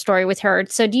crossover story with her?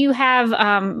 So do you have,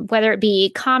 whether it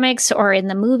be comics or in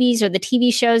the movies or the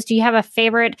TV shows, do you have a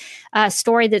favorite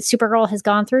story that Supergirl has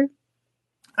gone through?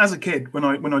 As a kid, when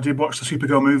I did watch the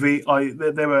Supergirl movie,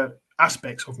 there were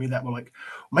aspects of me that were like,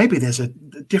 maybe there's a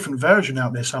different version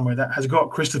out there somewhere that has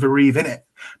got Christopher Reeve in it,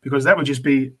 because that would just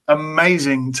be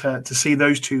amazing to see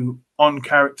those two on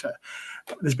character.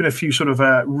 There's been a few sort of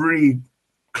really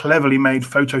cleverly made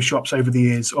photoshops over the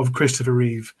years of Christopher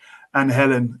Reeve and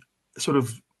Helen sort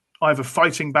of either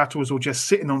fighting battles or just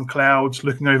sitting on clouds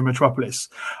looking over Metropolis.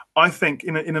 I think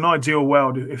in an ideal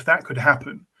world, if that could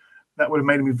happen, that would have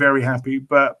made me very happy.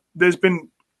 But there's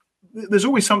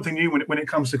always something new when it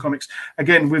comes to comics.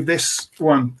 Again, with this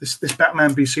one, this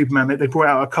Batman v Superman, they brought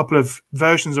out a couple of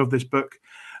versions of this book,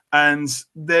 and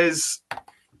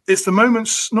it's the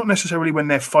moments not necessarily when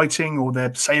they're fighting or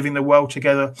they're saving the world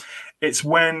together. It's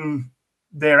when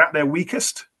they're at their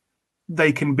weakest.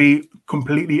 They can be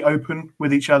completely open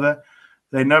with each other.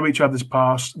 They know each other's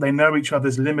past. They know each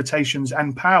other's limitations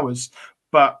and powers,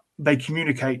 but they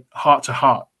communicate heart to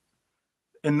heart.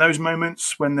 In those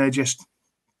moments when they're just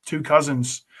two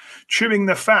cousins chewing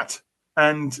the fat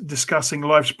and discussing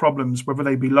life's problems, whether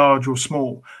they be large or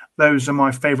small, those are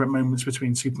my favorite moments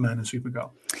between Superman and Supergirl.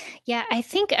 Yeah, I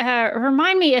think,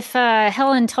 remind me if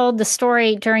Helen told the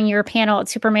story during your panel at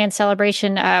Superman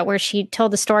Celebration, where she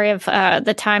told the story of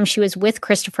the time she was with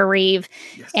Christopher Reeve,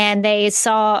 yes, and they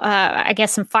saw, I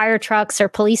guess, some fire trucks or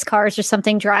police cars or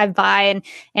something drive by,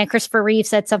 and Christopher Reeve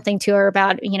said something to her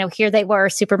about, here they were,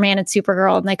 Superman and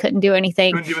Supergirl, and they couldn't do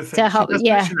anything to help.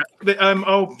 Yeah.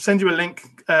 I'll send you a link.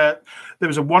 There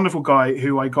was a wonderful guy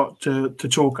who I got to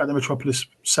talk at the Metropolis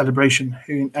Celebration,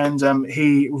 and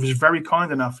he was very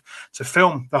kind enough to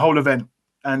film the whole event.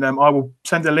 And I will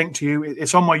send a link to you.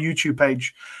 It's on my YouTube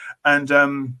page.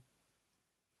 And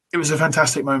it was a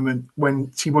fantastic moment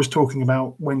when she was talking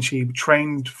about when she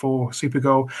trained for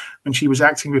Supergirl, when she was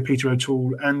acting with Peter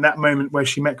O'Toole, and that moment where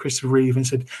she met Christopher Reeve and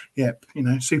said,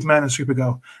 Superman and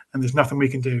Supergirl, and there's nothing we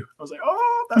can do. I was like,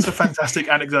 oh, that's a fantastic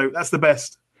anecdote. That's the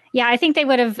best. Yeah, I think they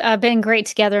would have been great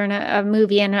together in a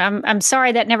movie, and I'm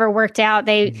sorry that never worked out.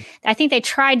 I think they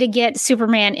tried to get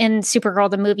Superman in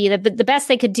Supergirl the movie. The best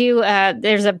they could do.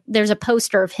 There's a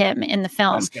poster of him in the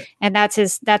film, and that's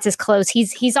his clothes.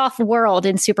 He's off world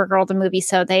in Supergirl the movie,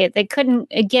 so they couldn't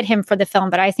get him for the film.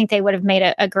 But I think they would have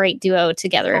made a great duo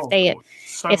together if they.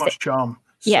 Much charm.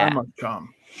 So much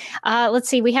charm. Let's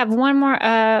see. We have one more.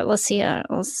 Let's see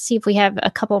if we have a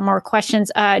couple more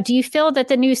questions. Do you feel that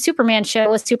the new Superman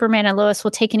show with Superman and Lois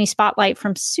will take any spotlight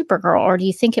from Supergirl, or do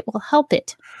you think it will help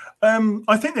it?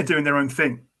 I think they're doing their own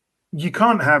thing. You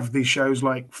can't have these shows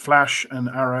like Flash and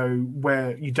Arrow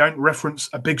where you don't reference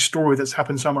a big story that's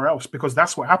happened somewhere else, because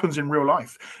that's what happens in real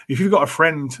life. If you've got a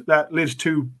friend that lives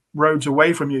 2 roads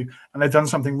away from you and they've done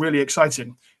something really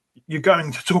exciting, you're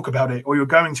going to talk about it or you're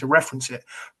going to reference it.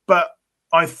 But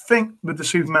I think with the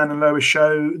Superman and Lois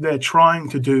show, they're trying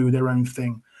to do their own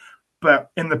thing. But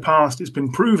in the past, it's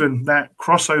been proven that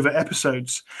crossover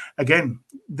episodes, again,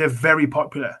 they're very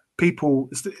popular. People,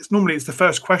 it's normally the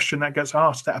first question that gets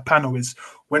asked at a panel is,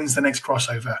 when's the next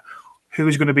crossover?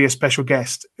 Who's going to be a special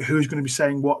guest? Who's going to be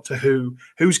saying what to who?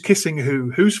 Who's kissing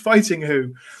who? Who's fighting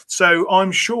who? So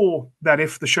I'm sure that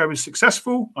if the show is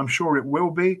successful, I'm sure it will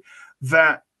be,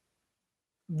 that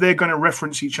they're going to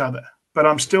reference each other. But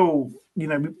I'm still,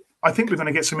 I think we're going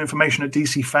to get some information at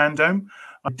DC Fandom.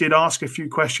 I did ask a few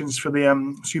questions for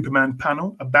the Superman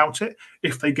panel about it.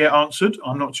 If they get answered,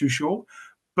 I'm not too sure.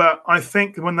 But I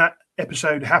think when that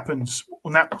episode happens,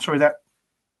 that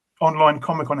online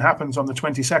Comic-Con happens on the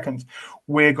 22nd,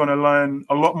 we're going to learn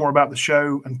a lot more about the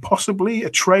show and possibly a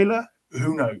trailer.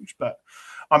 Who knows? But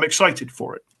I'm excited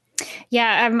for it.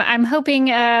 Yeah, I'm hoping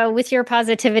with your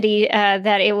positivity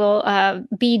that it will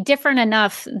be different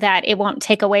enough that it won't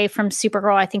take away from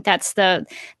Supergirl. I think that's the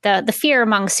fear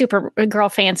among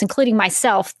Supergirl fans, including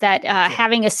myself, that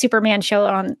having a Superman show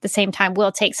on the same time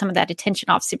will take some of that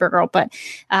attention off Supergirl. But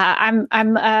I'm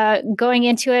going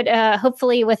into it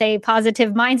hopefully with a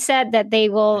positive mindset that they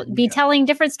will be telling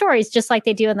different stories, just like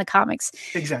they do in the comics.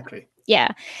 Exactly. Yeah.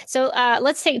 So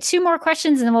let's take 2 more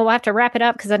questions and then we'll have to wrap it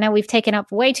up because I know we've taken up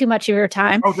way too much of your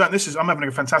time. Oh, Dan, I'm having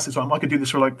a fantastic time. I could do this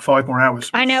for like 5 more hours.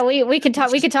 I know we could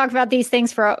talk about these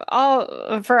things for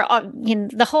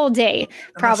the whole day,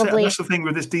 probably. That's the thing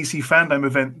with this DC fandom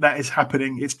event that is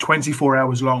happening. It's 24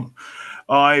 hours long.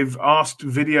 I've asked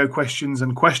video questions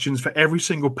for every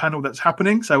single panel that's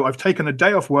happening. So I've taken a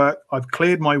day off work. I've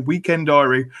cleared my weekend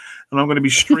diary and I'm going to be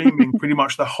streaming pretty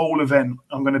much the whole event.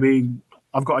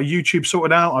 I've got a YouTube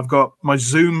sorted out. I've got my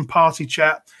Zoom party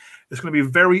chat. It's going to be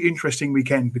a very interesting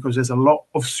weekend because there's a lot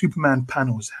of Superman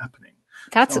panels happening.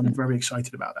 I'm very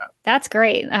excited about that. That's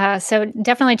great. So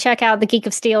definitely check out the Geek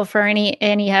of Steel for any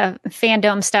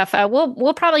fandom stuff.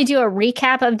 We'll probably do a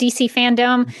recap of DC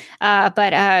fandom,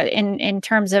 but in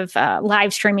terms of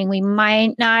live streaming, we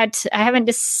might not. I haven't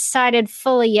decided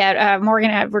fully yet. Morgan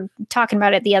and I were talking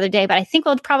about it the other day, but I think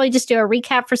we'll probably just do a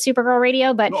recap for Supergirl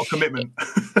Radio. But not a commitment.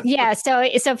 Yeah. So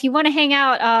if you want to hang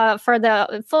out for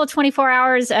the full 24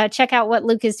 hours, check out what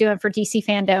Luke is doing for DC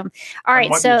fandom. All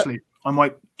right. I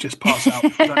might just pass out.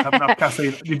 I don't have enough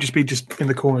caffeine. You'd just be in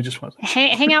the corner. Just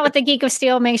hang out with the Geek of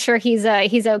Steel. Make sure he's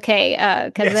okay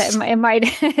because it might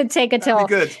take a toll.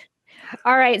 Good.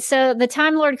 All right. So the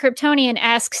Time Lord Kryptonian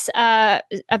asks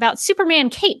about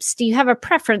Superman capes. Do you have a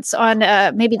preference on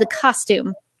maybe the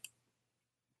costume?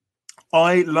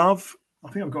 I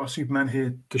think I've got a Superman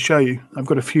here to show you. I've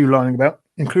got a few lying about,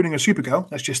 including a Supergirl.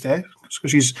 That's just there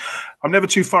because I'm never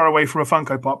too far away from a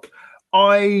Funko Pop.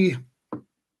 I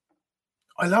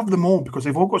love them all because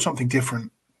they've all got something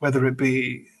different, whether it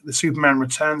be the Superman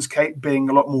Returns cape being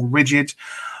a lot more rigid.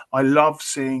 I love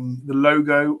seeing the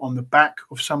logo on the back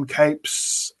of some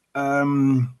capes.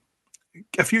 A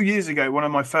few years ago, one of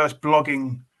my first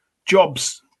blogging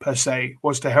jobs, per se,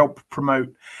 was to help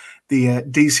promote the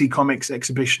DC Comics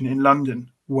exhibition in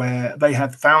London, where they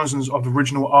had thousands of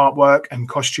original artwork and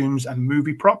costumes and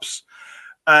movie props.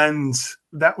 And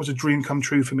that was a dream come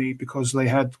true for me because they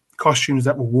had costumes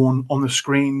that were worn on the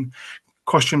screen,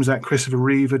 costumes that Christopher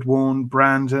Reeve had worn,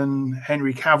 Brandon,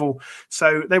 Henry Cavill.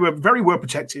 So they were very well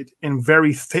protected in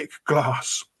very thick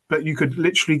glass, but you could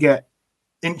literally get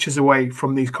inches away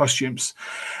from these costumes.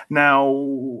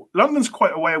 Now, London's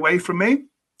quite a way away from me,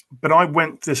 but I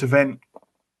went to this event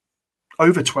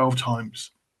over 12 times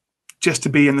just to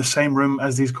be in the same room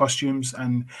as these costumes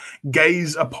and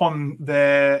gaze upon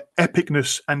their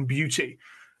epicness and beauty.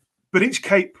 But each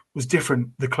cape was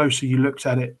different the closer you looked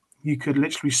at it. You could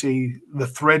literally see the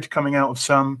thread coming out of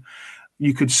some.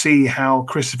 You could see how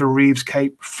Christopher Reeve's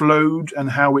cape flowed and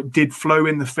how it did flow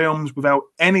in the films without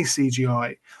any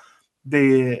CGI.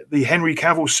 The Henry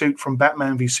Cavill suit from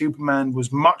Batman v Superman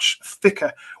was much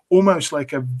thicker, almost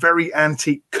like a very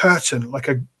antique curtain, like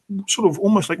a sort of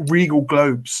almost like regal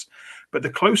globes. But the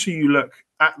closer you look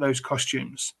at those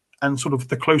costumes and sort of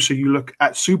the closer you look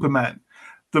at Superman,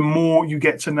 the more you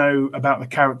get to know about the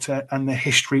character and the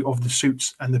history of the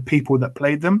suits and the people that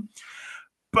played them.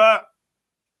 But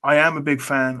I am a big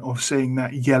fan of seeing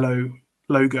that yellow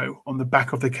logo on the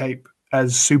back of the cape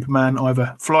as Superman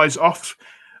either flies off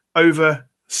over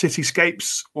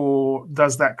cityscapes or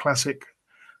does that classic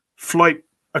flight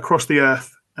across the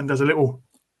earth and does a little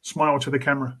smile to the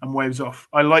camera and waves off.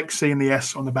 I like seeing the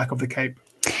S on the back of the cape.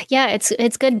 Yeah,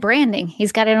 it's good branding.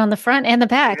 He's got it on the front and the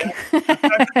back.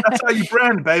 Yeah. That's how you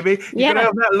brand, baby. You gotta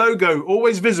have that logo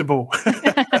always visible.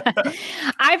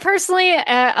 I personally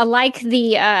like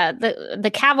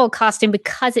the Cavill costume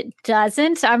because it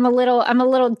doesn't. I'm a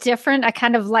little different. I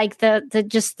kind of like the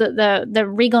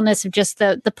regalness of just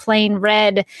the plain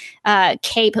red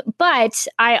cape. But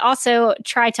I also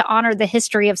try to honor the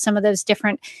history of some of those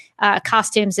different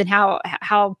costumes and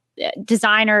how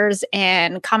designers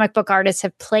and comic book artists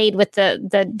have played with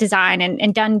the design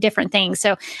and done different things.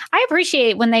 So I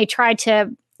appreciate when they try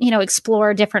to,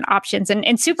 explore different options. And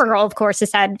Supergirl, of course,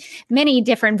 has had many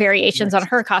different variations on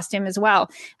her costume as well.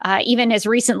 Even as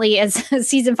recently as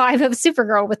season 5 of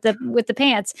Supergirl with the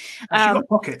pants. Has she got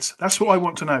pockets? That's what I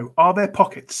want to know. Are there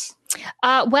pockets?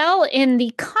 Well, in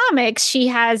the comics, she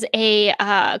has a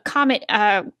comet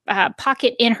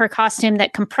pocket in her costume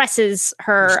that compresses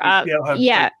her.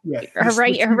 Her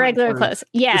regular clothes.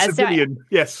 Yeah, the civilian.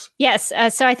 Yes.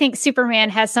 So I think Superman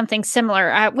has something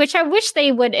similar, which I wish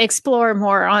they would explore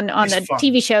more on the fun.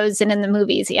 TV shows and in the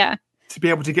movies. Yeah. To be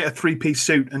able to get a 3-piece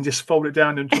suit and just fold it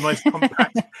down into a nice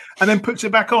compact and then puts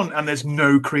it back on and there's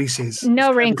no creases.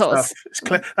 No wrinkles.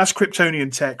 That's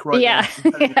Kryptonian tech, right? Yeah.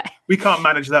 We can't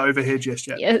manage that over here just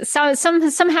yet. Yeah, so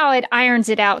somehow it irons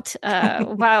it out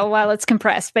while it's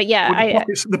compressed. But yeah,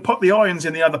 the iron's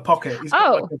in the other pocket. He's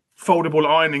got like a foldable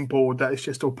ironing board that is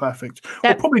just all perfect.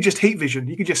 Or probably just heat vision.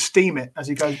 You could just steam it as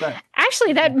he goes back.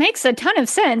 Actually, that makes a ton of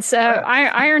sense.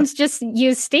 Irons just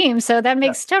use steam, so that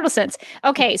makes total sense.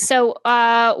 Okay, so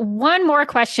one more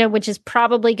question, which is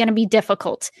probably going to be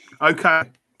difficult. Okay,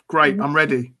 great. I'm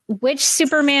ready. Which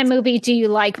Superman movie do you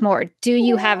like more? Do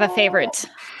you have a favorite?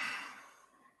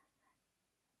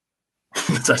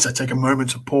 As I take a moment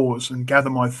to pause and gather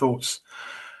my thoughts.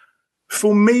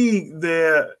 For me,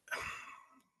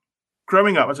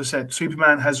 growing up, as I said,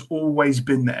 Superman has always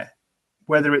been there.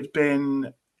 Whether it's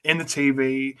been in the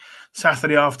TV,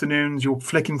 Saturday afternoons, you're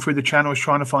flicking through the channels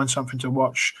trying to find something to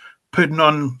watch, putting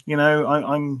on,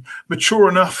 I'm mature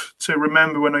enough to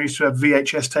remember when I used to have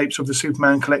VHS tapes of the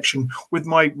Superman collection with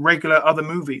my regular other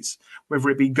movies, whether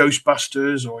it be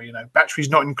Ghostbusters or, Batteries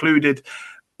Not Included.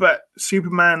 But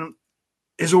Superman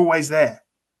is always there.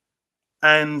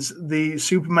 And the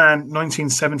Superman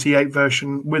 1978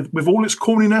 version, with all its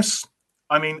corniness,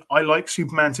 I like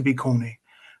Superman to be corny.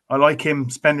 I like him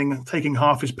taking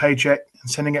half his paycheck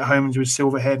and sending it home to his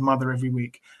silver-haired mother every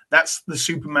week. That's the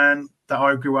Superman that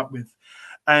I grew up with.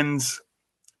 And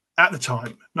at the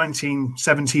time,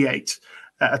 1978,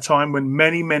 at a time when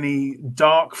many, many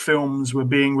dark films were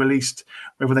being released,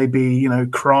 whether they be,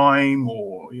 crime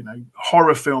or,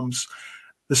 horror films,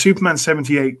 the Superman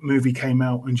 78 movie came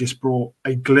out and just brought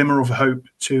a glimmer of hope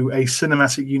to a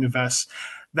cinematic universe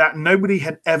that nobody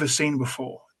had ever seen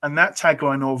before. And that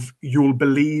tagline of "You'll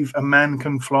believe a man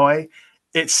can fly,"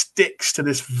 it sticks to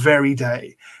this very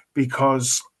day,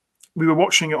 because we were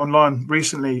watching it online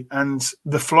recently, and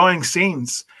the flying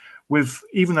scenes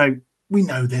even though we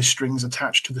know there's strings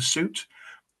attached to the suit,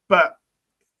 but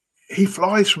he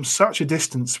flies from such a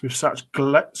distance with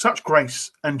such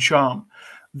grace and charm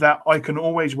that I can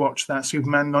always watch that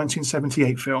Superman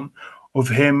 1978 film of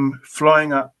him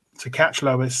flying up to catch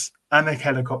Lois and a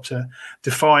helicopter,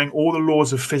 defying all the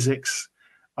laws of physics.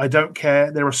 I don't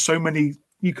care. There are so many.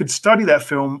 You could study that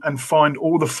film and find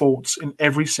all the faults in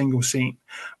every single scene.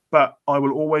 But I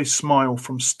will always smile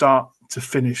from start to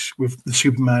finish with the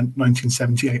Superman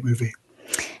 1978 movie.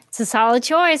 It's a solid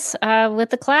choice with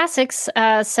the classics.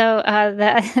 That's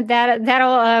a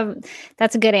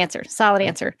good answer. Solid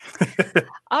answer.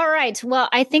 All right. Well,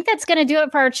 I think that's going to do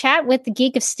it for our chat with the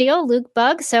Geek of Steel, Luke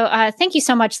Bugg. So thank you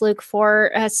so much, Luke,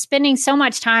 for spending so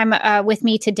much time with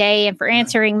me today and for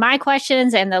answering my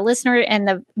questions and the listener and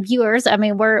the viewers.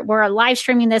 We're live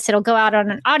streaming this. It'll go out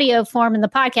on an audio form in the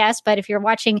podcast, but if you're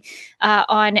watching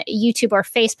on YouTube or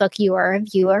Facebook, you are a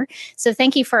viewer. So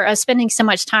thank you for spending so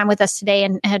much time with us today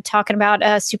and talking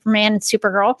about Superman and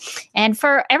Supergirl, and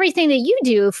for everything that you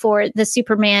do for the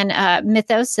Superman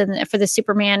mythos and for the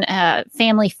Superman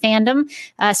family fandom.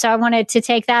 So I wanted to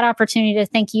take that opportunity to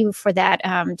thank you for that,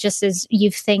 just as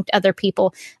you've thanked other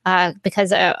people,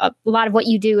 because a lot of what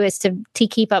you do is to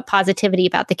keep up positivity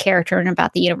about the character and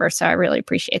about the universe. So I really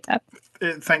appreciate that.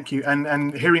 Thank you.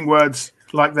 And hearing words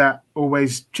like that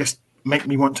always just make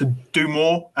me want to do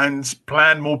more and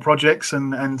plan more projects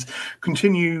and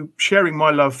continue sharing my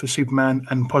love for Superman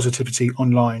and positivity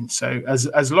online. So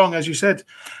as long as you said,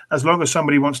 as long as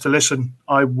somebody wants to listen,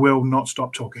 I will not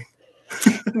stop talking.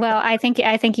 Well, I think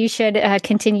you should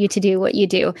continue to do what you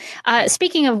do.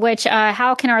 Speaking of which,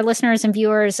 how can our listeners and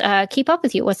viewers keep up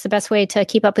with you? What's the best way to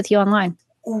keep up with you online?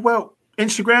 Well,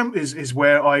 Instagram is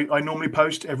where I normally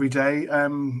post every day.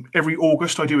 Every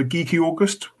August, I do a Geeky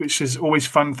August, which is always a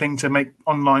fun thing to make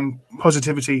online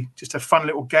positivity, just a fun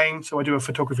little game. So I do a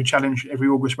photography challenge every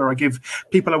August where I give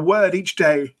people a word each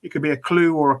day. It could be a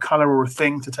clue or a color or a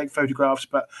thing to take photographs,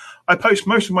 but I post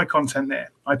most of my content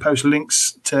there. I post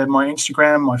links to my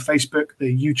Instagram, my Facebook,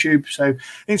 the YouTube. So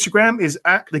Instagram is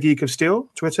 @TheGeekOfSteel.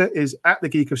 Twitter is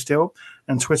 @TheGeekOfSteel.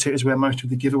 And Twitter is where most of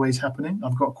the giveaways happening.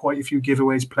 I've got quite a few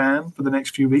giveaways planned for the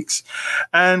next few weeks.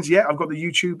 And yeah, I've got the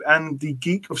YouTube and the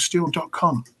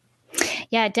geekofsteel.com.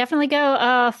 Yeah, definitely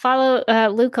go follow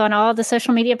Luke on all the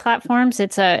social media platforms.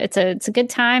 It's a good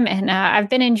time, and I've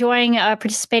been enjoying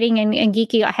participating in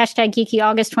Geeky #Geeky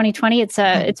August 2020.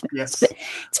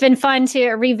 It's been fun to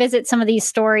revisit some of these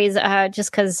stories,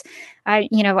 just because I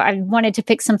wanted to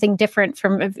pick something different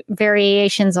from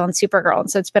variations on Supergirl.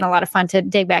 And so it's been a lot of fun to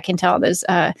dig back into all those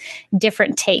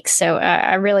different takes. So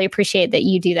I really appreciate that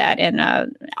you do that and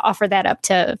offer that up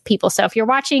to people. So if you're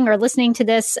watching or listening to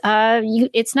this,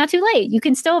 it's not too late. You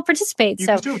can still participate.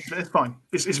 It's fine.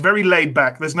 It's very laid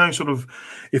back. There's no sort of,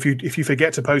 if you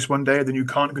forget to post one day, then you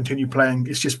can't continue playing.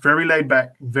 It's just very laid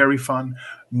back, very fun,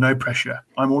 no pressure.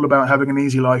 I'm all about having an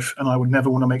easy life, and I would never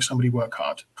want to make somebody work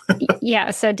hard.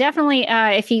 Yeah, so definitely,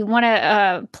 if you want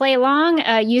to play along,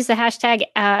 use the hashtag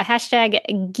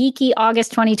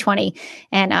GeekyAugust2020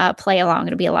 and play along.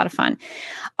 It'll be a lot of fun.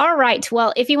 All right.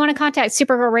 Well, if you want to contact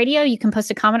Supergirl Radio, you can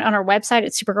post a comment on our website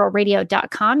at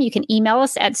supergirlradio.com. You can email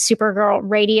us at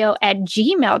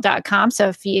supergirlradio@gmail.com. So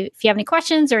if you have any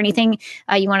questions or anything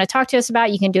you want to talk to us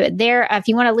about, you can do it there. If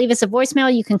you want to leave us a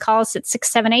voicemail, you can call us at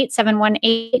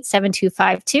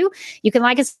 678-718-7252. You can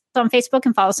like us on Facebook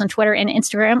and follow us on Twitter and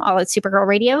Instagram, all at Supergirl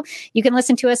Radio. You can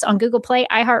listen to us on Google Play,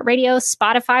 iHeartRadio,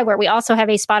 Spotify, where we also have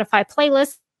a Spotify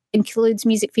playlist. Includes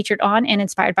music featured on and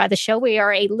inspired by the show. We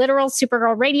are a literal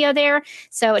Supergirl Radio there,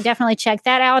 so definitely check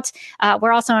that out.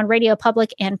 We're also on Radio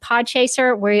Public and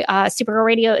Podchaser, where Supergirl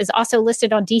Radio is also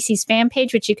listed on DC's fan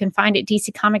page, which you can find at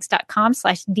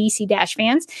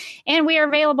dccomics.com/DC-fans. And we are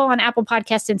available on Apple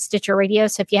Podcasts and Stitcher Radio.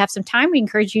 So if you have some time, we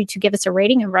encourage you to give us a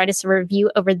rating and write us a review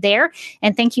over there.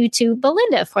 And thank you to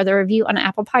Belinda for the review on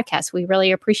Apple Podcasts. We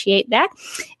really appreciate that.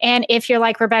 And if you're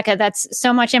like Rebecca, that's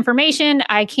so much information,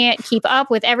 I can't keep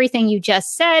up with everything you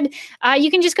just said, you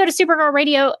can just go to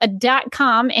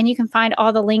supergirlradio.com and you can find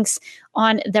all the links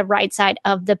on the right side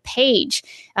of the page.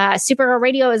 Supergirl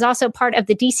Radio is also part of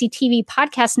the DC TV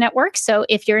podcast network. So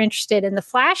if you're interested in The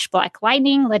Flash, Black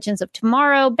Lightning, Legends of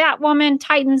Tomorrow, Batwoman,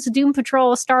 Titans, Doom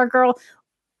Patrol, Stargirl,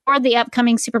 or the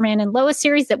upcoming Superman and Lois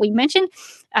series that we mentioned,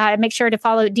 make sure to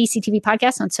follow DC TV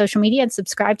Podcast on social media and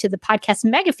subscribe to the podcast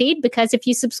mega feed, because if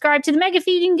you subscribe to the mega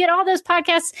feed, you can get all those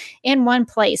podcasts in one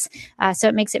place. So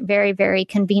it makes it very, very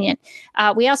convenient.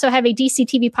 We also have a DC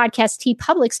TV Podcast T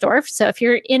Public store. So if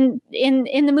you're in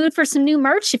the mood for some new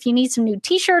merch, if you need some new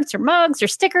t-shirts or mugs or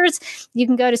stickers, you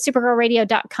can go to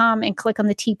supergirlradio.com and click on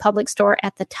the T Public store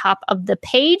at the top of the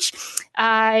page.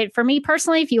 For me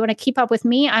personally, if you want to keep up with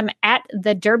me, I'm at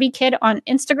the Derby Kid on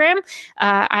Instagram.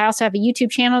 I also have a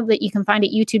YouTube channel that you can find at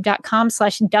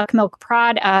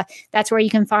youtube.com/duckmilkprod. That's where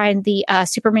you can find the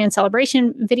Superman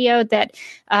celebration video that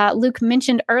Luke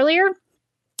mentioned earlier.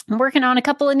 I'm working on a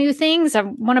couple of new things. I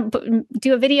want to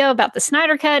do a video about the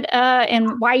Snyder Cut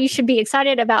and why you should be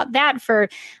excited about that for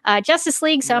Justice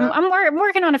League. So I'm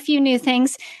working on a few new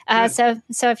things. So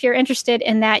if you're interested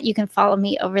in that, you can follow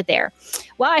me over there.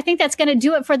 Well, I think that's going to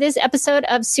do it for this episode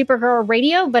of Supergirl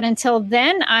Radio. But until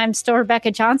then, I'm still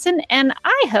Rebecca Johnson, and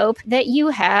I hope that you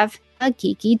have a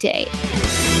geeky day.